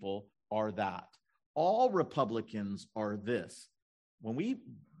poor people are that. All Republicans are this. When we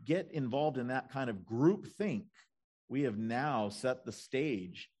get involved in that kind of group think, we have now set the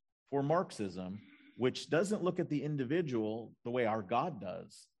stage for Marxism, which doesn't look at the individual the way our God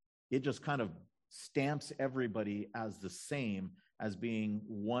does. It just kind of stamps everybody as the same, as being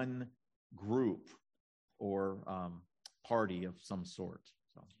one group or party of some sort.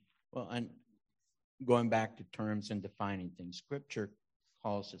 So. Well, and going back to terms and defining things, Scripture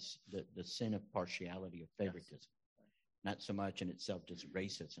calls this the sin of partiality, of favoritism. Yes. Not so much in itself just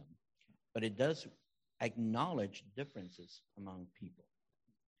racism, but it does acknowledge differences among people.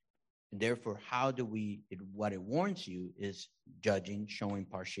 And therefore, what it warns you is judging, showing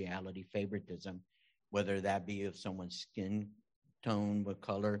partiality, favoritism, whether that be of someone's skin tone, what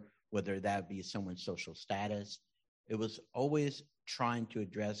color, whether that be someone's social status. It was always trying to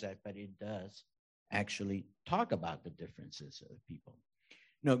address that, but it does actually talk about the differences of people.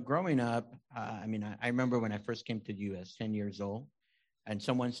 Growing up, I remember when I first came to the U.S., 10 years old, and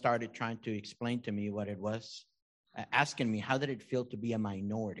someone started trying to explain to me what it was, asking me, how did it feel to be a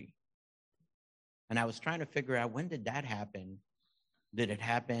minority? And I was trying to figure out, when did that happen? Did it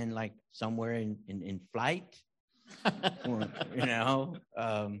happen like somewhere in flight? Or,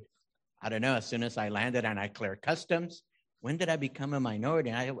 I don't know, as soon as I landed and I cleared customs, when did I become a minority?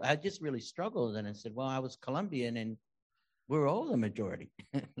 And I just really struggled. And I said, well, I was Colombian, and we're all the majority.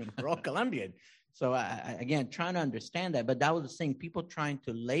 We're all Colombian. So again, trying to understand that. But that was the thing, people trying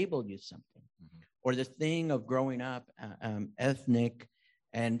to label you something. Mm-hmm. Or the thing of growing up ethnic,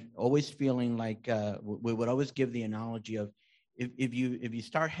 and always feeling like we would always give the analogy of, if you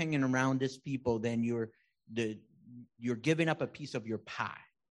start hanging around these people, then you're giving up a piece of your pie.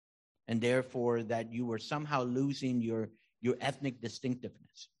 And therefore that you were somehow losing your ethnic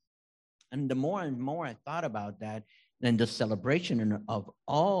distinctiveness. And the more and more I thought about that, and the celebration of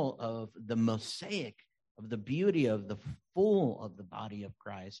all of the mosaic of the beauty of the full of the body of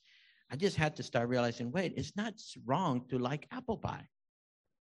Christ, I just had to start realizing, wait, it's not wrong to like apple pie.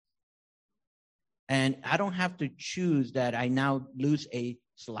 And I don't have to choose that I now lose a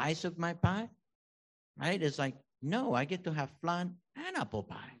slice of my pie, right? It's like, no, I get to have flan and apple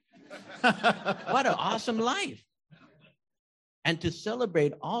pie. What an awesome life. And to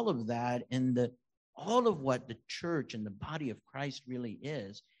celebrate all of that in all of what the church and the body of Christ really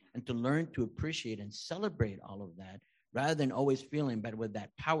is, and to learn to appreciate and celebrate all of that, rather than always feeling bad with that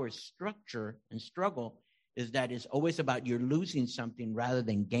power structure and struggle, is that it's always about you're losing something rather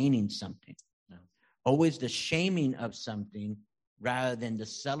than gaining something. No. Always the shaming of something rather than the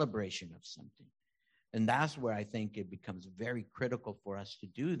celebration of something. And that's where I think it becomes very critical for us to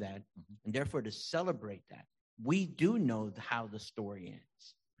do that, and therefore to celebrate that. We do know how the story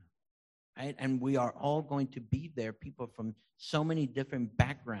ends, right? And we are all going to be there, people from so many different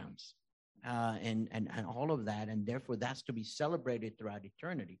backgrounds, and all of that, and therefore that's to be celebrated throughout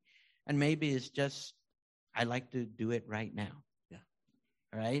eternity. And maybe it's just, I like to do it right now. Yeah.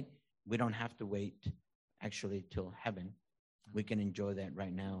 All right? We don't have to wait actually till heaven. We can enjoy that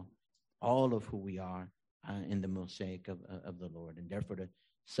right now, all of who we are in the mosaic of the Lord, and therefore to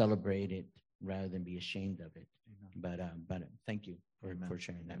celebrate it rather than be ashamed of it. But thank you for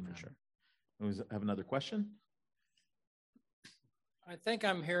sharing that. Amen. For sure. We have another question? I think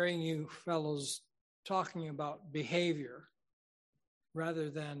I'm hearing you fellows talking about behavior rather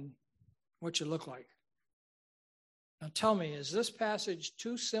than what you look like. Now tell me, is this passage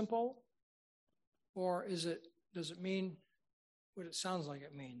too simple, or does it mean what it sounds like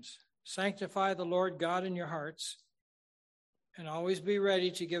it means? Sanctify the Lord God in your hearts, and always be ready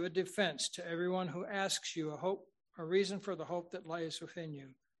to give a defense to everyone who asks you a reason for the hope that lies within you,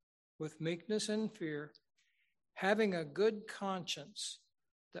 with meekness and fear, having a good conscience,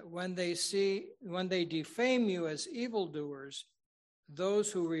 that when they defame you as evildoers,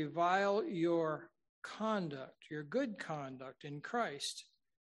 those who revile your conduct, your good conduct in Christ,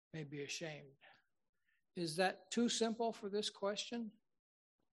 may be ashamed. Is that too simple for this question?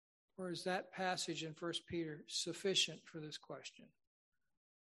 Or is that passage in 1 Peter sufficient for this question?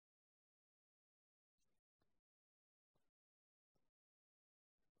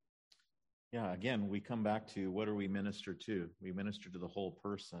 Yeah, again, we come back to what do we minister to? We minister to the whole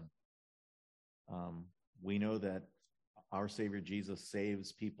person. We know that our Savior Jesus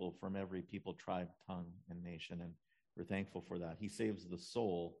saves people from every people, tribe, tongue, and nation, and we're thankful for that. He saves the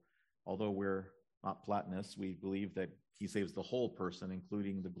soul. Although we're not Platonists, we believe that he saves the whole person,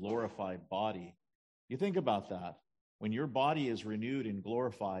 including the glorified body. You think about that. When your body is renewed and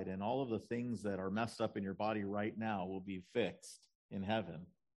glorified, and all of the things that are messed up in your body right now will be fixed in heaven,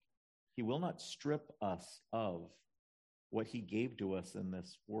 he will not strip us of what he gave to us in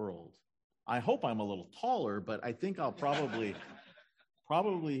this world. I hope I'm a little taller, but I think I'll probably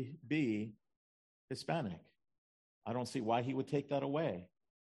be Hispanic. I don't see why he would take that away.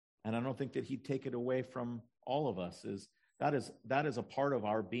 And I don't think that he'd take it away from all of us. That is a part of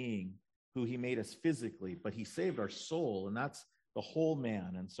our being, who he made us physically, but he saved our soul, and that's the whole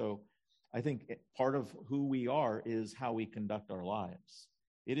man. And so I think part of who we are is how we conduct our lives.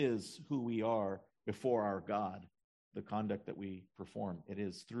 It is who we are before our God, the conduct that we perform. It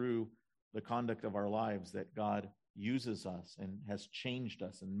is through the conduct of our lives that God uses us and has changed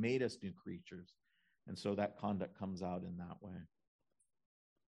us and made us new creatures. And so that conduct comes out in that way.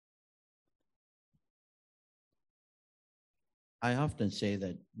 I often say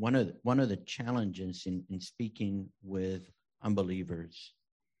that one of the challenges in speaking with unbelievers,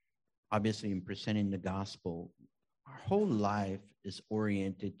 obviously in presenting the gospel, our whole life is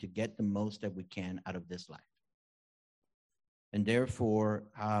oriented to get the most that we can out of this life. And therefore,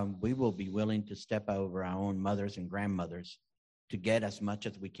 we will be willing to step over our own mothers and grandmothers to get as much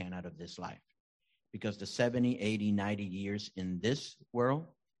as we can out of this life. Because the 70, 80, 90 years in this world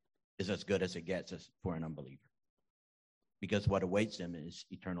is as good as it gets for an unbeliever. Because what awaits them is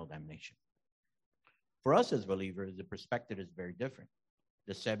eternal damnation. For us as believers, the perspective is very different.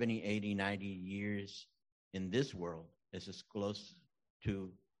 The 70, 80, 90 years in this world is as close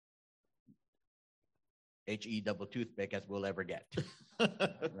to HE double toothpick as we'll ever get,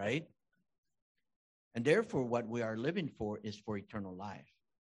 right? And therefore, what we are living for is for eternal life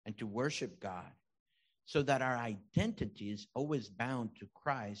and to worship God, so that our identity is always bound to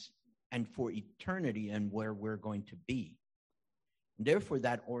Christ and for eternity and where we're going to be. And therefore,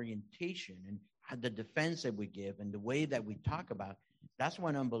 that orientation and the defense that we give and the way that we talk about, that's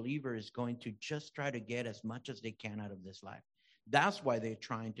when an unbeliever is going to just try to get as much as they can out of this life. That's why they're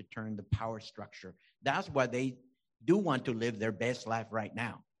trying to turn the power structure. That's why they do want to live their best life right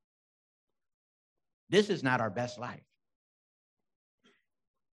now. This is not our best life.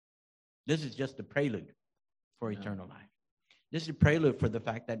 This is just the prelude for eternal life. This is a prelude for the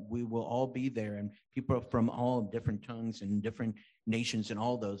fact that we will all be there, and people from all different tongues and different nations and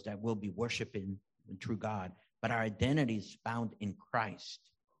all those that will be worshiping the true God. But our identity is found in Christ.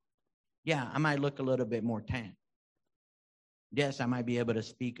 Yeah, I might look a little bit more tan. Yes, I might be able to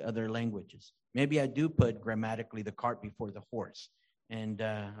speak other languages. Maybe I do put grammatically the cart before the horse. And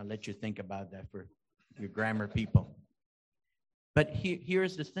I'll let you think about that for your grammar people. But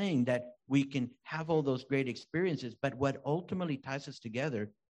here's the thing, that we can have all those great experiences, but what ultimately ties us together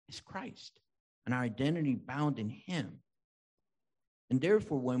is Christ and our identity bound in him. And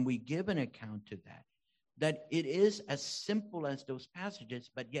therefore, when we give an account to that, that it is as simple as those passages,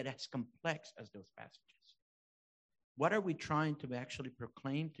 but yet as complex as those passages. What are we trying to actually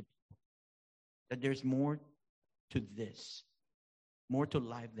proclaim to people? That there's more to this, more to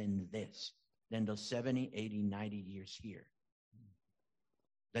life than this, than those 70, 80, 90 years here.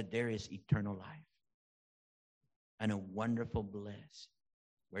 That there is eternal life and a wonderful bliss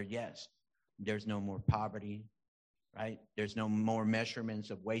where, yes, there's no more poverty, right? There's no more measurements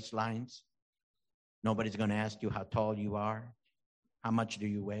of waistlines. Nobody's going to ask you how tall you are. How much do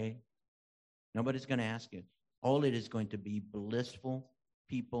you weigh? Nobody's going to ask you. All it is going to be blissful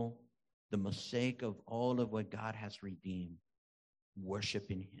people, the mosaic of all of what God has redeemed,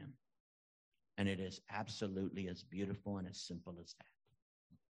 worshiping him. And it is absolutely as beautiful and as simple as that.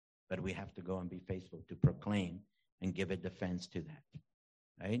 But we have to go and be faithful to proclaim and give a defense to that,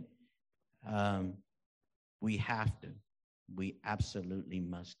 right? We have to. We absolutely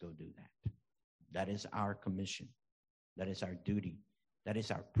must go do that. That is our commission. That is our duty. That is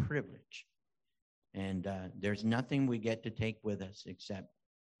our privilege. And there's nothing we get to take with us except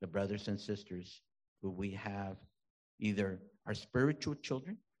the brothers and sisters who we have, either our spiritual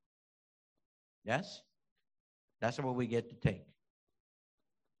children. Yes? That's what we get to take.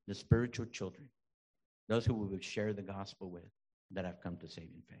 The spiritual children. Those who we would share the gospel with that have come to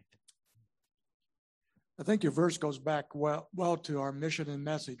saving faith. I think your verse goes back well to our mission and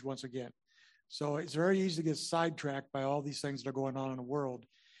message once again. So it's very easy to get sidetracked by all these things that are going on in the world.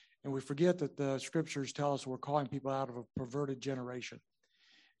 And we forget that the scriptures tell us we're calling people out of a perverted generation.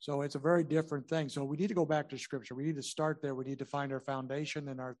 So it's a very different thing. So we need to go back to scripture. We need to start there. We need to find our foundation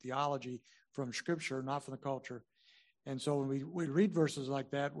and our theology from scripture, not from the culture. And so when we read verses like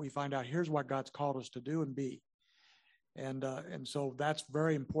that, we find out here's what God's called us to do and be. And so that's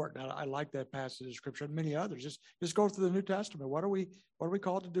very important. I like that passage of scripture and many others. Just go through the New Testament. What are we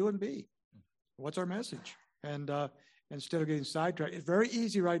called to do and be? What's our message? And instead of getting sidetracked, it's very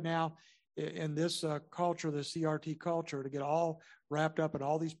easy right now in this culture, the CRT culture, to get all wrapped up in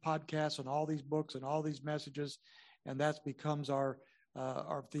all these podcasts and all these books and all these messages, and that becomes our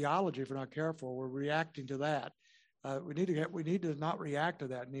theology if we're not careful. We're reacting to that. We need to not react to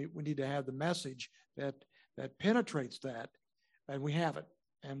that. We need to have the message that penetrates that, and we have it.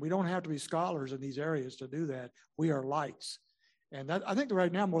 And we don't have to be scholars in these areas to do that. We are lights. And that, I think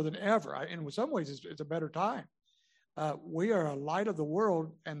right now more than ever, and in some ways it's a better time. We are a light of the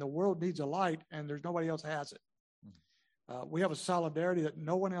world, and the world needs a light, and there's nobody else has it. We have a solidarity that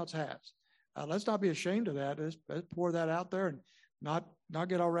no one else has. Let's not be ashamed of that. Let's pour that out there and not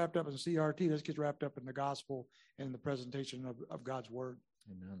get all wrapped up in CRT. Let's get wrapped up in the gospel and the presentation of God's word.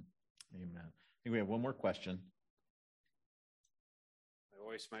 Amen. Amen. I think we have one more question. My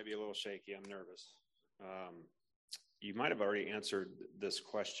voice might be a little shaky. I'm nervous. You might have already answered this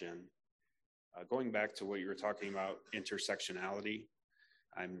question. Going back to what you were talking about, intersectionality,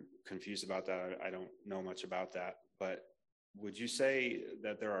 I'm confused about that. I don't know much about that. But would you say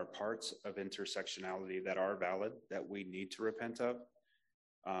that there are parts of intersectionality that are valid, that we need to repent of?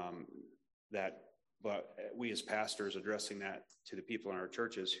 But we as pastors addressing that to the people in our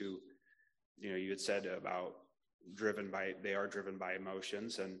churches who, you had said about they are driven by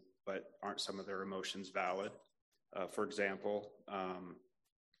emotions, but aren't some of their emotions valid? For example,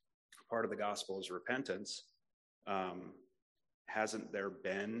 part of the gospel is repentance. Hasn't there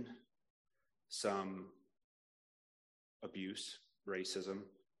been some abuse, racism?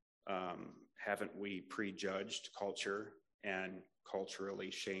 Haven't we prejudged culture and culturally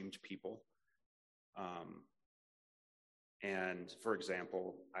shamed people? And for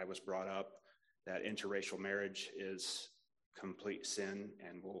example, I was brought up that interracial marriage is complete sin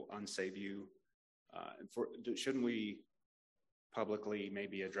and will unsave you. Shouldn't we publicly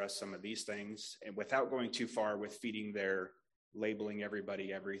maybe address some of these things, and without going too far with feeding their labeling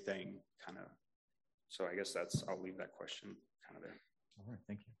everybody everything kind of? So I guess I'll leave that question kind of there. All right,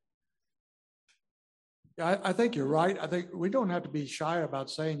 thank you. Yeah, I think you're right. I think we don't have to be shy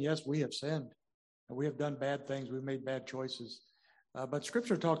about saying, yes, we have sinned. And we have done bad things. We've made bad choices. But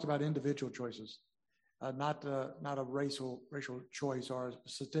Scripture talks about individual choices, not a racial choice or a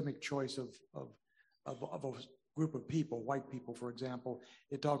systemic choice of a group of people, white people, for example.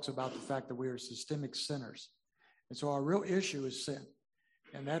 It talks about the fact that we are systemic sinners. And so our real issue is sin.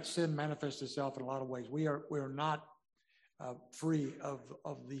 And that sin manifests itself in a lot of ways. We are not free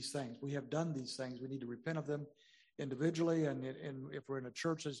of these things. We have done these things. We need to repent of them individually. And if we're in a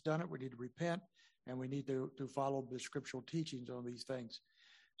church that's done it, we need to repent, and we need to follow the scriptural teachings on these things.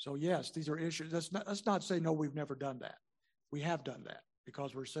 So yes, these are issues. Let's not say, no, we've never done that. We have done that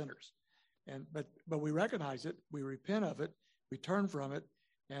because we're sinners. But we recognize it, we repent of it, we turn from it,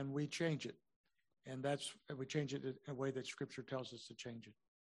 and we change it. And that's, we change it in a way that Scripture tells us to change it.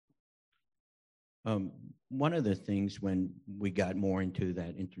 One of the things when we got more into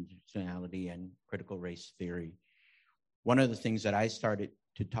that intersectionality and critical race theory, one of the things that I started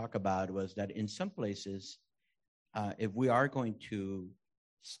to talk about was that in some places, if we are going to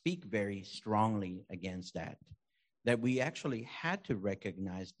speak very strongly against that we actually had to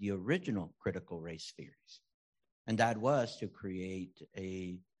recognize the original critical race theories. And that was to create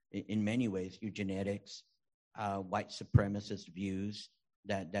in many ways, eugenics, white supremacist views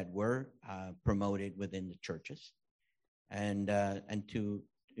that were promoted within the churches, and to,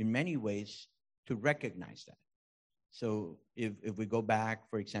 in many ways, to recognize that. So if we go back,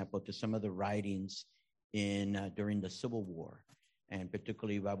 for example, to some of the writings during the Civil War, and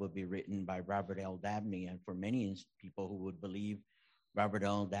particularly what would be written by Robert L. Dabney, and for many people who would believe Robert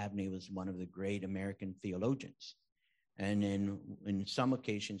L. Dabney was one of the great American theologians. And in some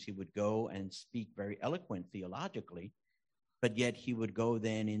occasions, he would go and speak very eloquent theologically, but yet he would go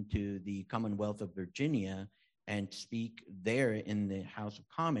then into the Commonwealth of Virginia and speak there in the House of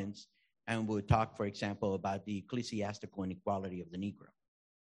Commons and would talk, for example, about the ecclesiastical inequality of the Negro.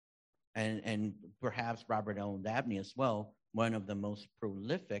 And perhaps Robert L. Dabney as well, one of the most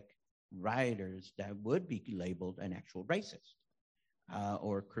prolific writers that would be labeled an actual racist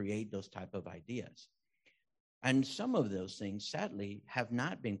or create those type of ideas. And some of those things, sadly, have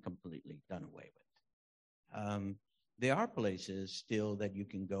not been completely done away with. There are places still that you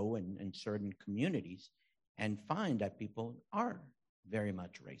can go in certain communities and find that people are very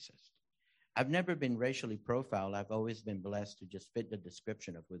much racist. I've never been racially profiled. I've always been blessed to just fit the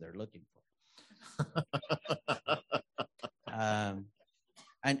description of who they're looking for.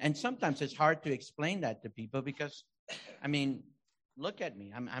 And sometimes it's hard to explain that to people because, I mean, look at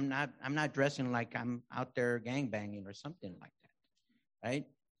me. I'm not dressing like I'm out there gangbanging or something like that, right?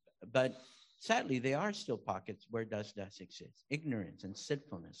 But sadly, there are still pockets where does exist. Ignorance and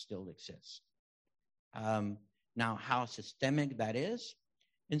sinfulness still exists. Now, how systemic that is,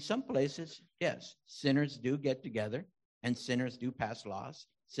 in some places, yes, sinners do get together and sinners do pass laws.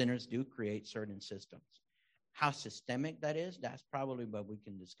 Sinners do create certain systems. How systemic that is, that's probably what we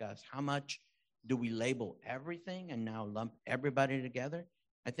can discuss. How much do we label everything and now lump everybody together?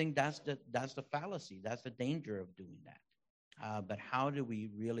 I think that's the fallacy. That's the danger of doing that. But how do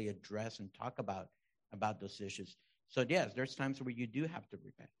we really address and talk about those issues? So yes, there's times where you do have to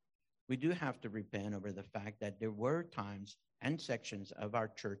repent. We do have to repent over the fact that there were times and sections of our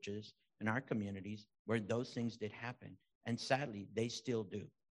churches and our communities where those things did happen. And sadly, they still do,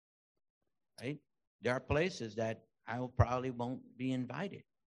 right? There are places that I probably won't be invited,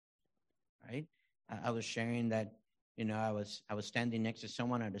 right? I was sharing that, I was standing next to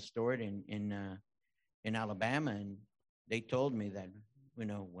someone at a store in Alabama, and they told me that,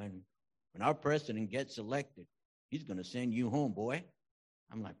 when our president gets elected, he's going to send you home, boy.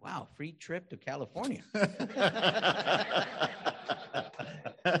 I'm like, wow, free trip to California.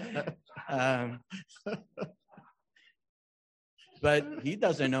 But he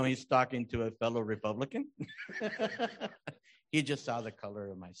doesn't know he's talking to a fellow Republican. He just saw the color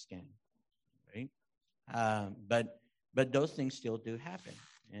of my skin, right? But those things still do happen,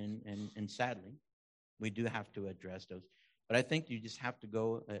 and sadly, we do have to address those. But I think you just have to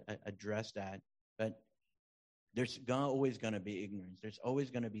go address that. But there's always going to be ignorance. There's always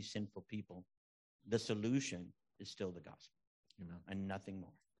going to be sinful people. The solution is still the gospel. Amen. And nothing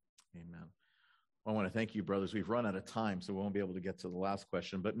more. Amen. Well, I want to thank you, brothers. We've run out of time, so we won't be able to get to the last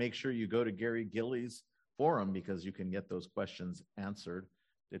question. But make sure you go to Gary Gilley's forum because you can get those questions answered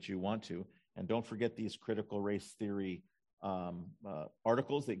that you want to. And don't forget these critical race theory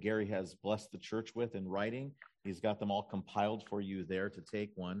articles that Gary has blessed the church with in writing. He's got them all compiled for you there to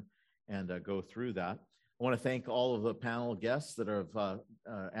take one and go through that. I want to thank all of the panel guests that have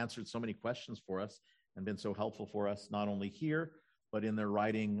answered so many questions for us and been so helpful for us, not only here, but in their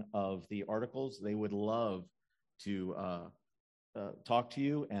writing of the articles. They would love to talk to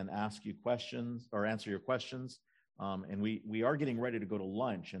you and ask you questions or answer your questions. And we are getting ready to go to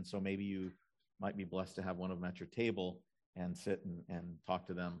lunch. And so maybe you might be blessed to have one of them at your table and sit and talk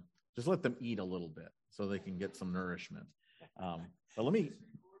to them. Just let them eat a little bit so they can get some nourishment. But let me...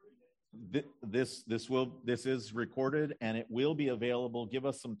 This is recorded and it will be available. Give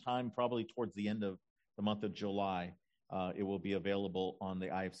us some time, probably towards the end of the month of July. It will be available on the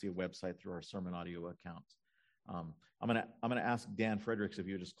IFC website through our sermon audio account. I'm gonna ask Dan Fredericks if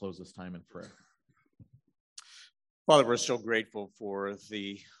you just close this time in prayer. Father, we're so grateful for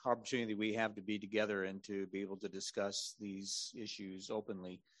the opportunity we have to be together and to be able to discuss these issues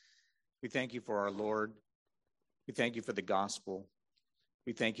openly. We thank you for our Lord. We thank you for the gospel.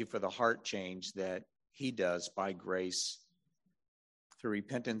 We thank you for the heart change that he does by grace through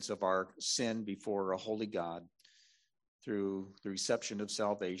repentance of our sin before a holy God, through the reception of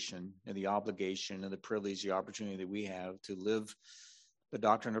salvation and the obligation and the privilege, the opportunity that we have to live the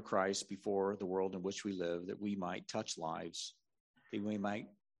doctrine of Christ before the world in which we live, that we might touch lives, that we might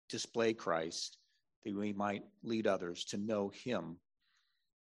display Christ, that we might lead others to know him,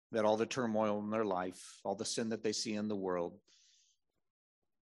 that all the turmoil in their life, all the sin that they see in the world,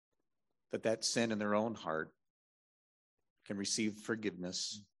 that sin in their own heart can receive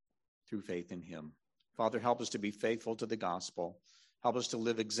forgiveness through faith in him. Father, help us to be faithful to the gospel. Help us to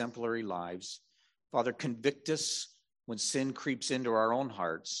live exemplary lives. Father, convict us when sin creeps into our own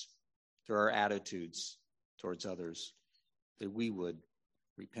hearts, through our attitudes towards others, that we would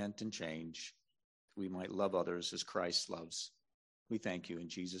repent and change, that we might love others as Christ loves. We thank you in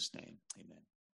Jesus' name. Amen.